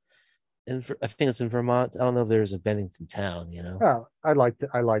College, I think it's in Vermont. I don't know if there's a Bennington town. Oh, I like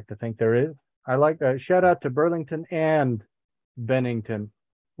to think there is. I like shout out to Burlington and Bennington,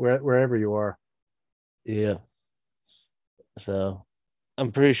 wherever you are. Yeah. So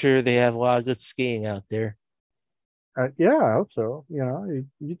I'm pretty sure they have a lot of good skiing out there. Yeah, I hope so. You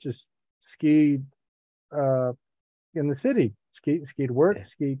just ski uh, in the city, ski to work, Yeah.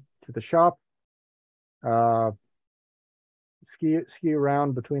 ski to the shop, uh, ski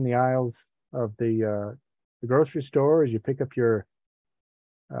around between the aisles of the grocery store as you pick up your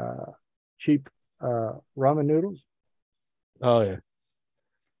uh, cheap ramen noodles. Oh yeah.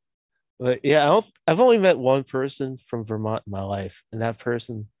 But yeah, I've only met one person from Vermont in my life, and that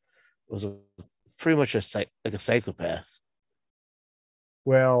person was pretty much like a psychopath.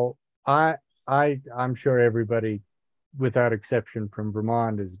 Well, I'm sure everybody, without exception, from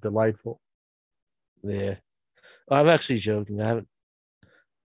Vermont is delightful. Yeah. Well, I'm actually joking.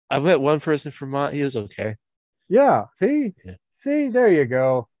 I've met one person from Vermont. He was okay. Yeah, Yeah. see, there you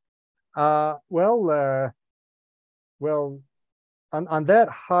go. Uh, well, uh, well, on that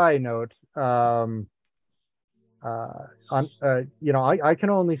high note, I can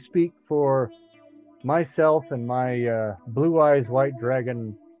only speak for myself and my Blue Eyes White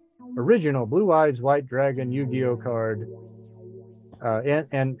Dragon original Blue Eyes White Dragon Yu-Gi-Oh card,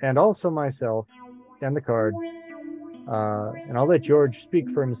 and also myself and the card. And I'll let George speak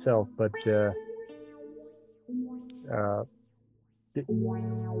for himself, but uh, uh,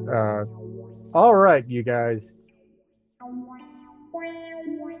 all right, you guys.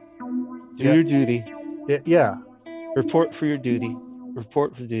 Do Yeah, your duty. yeah. Report for your duty.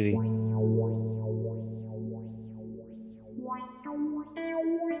 Report for duty.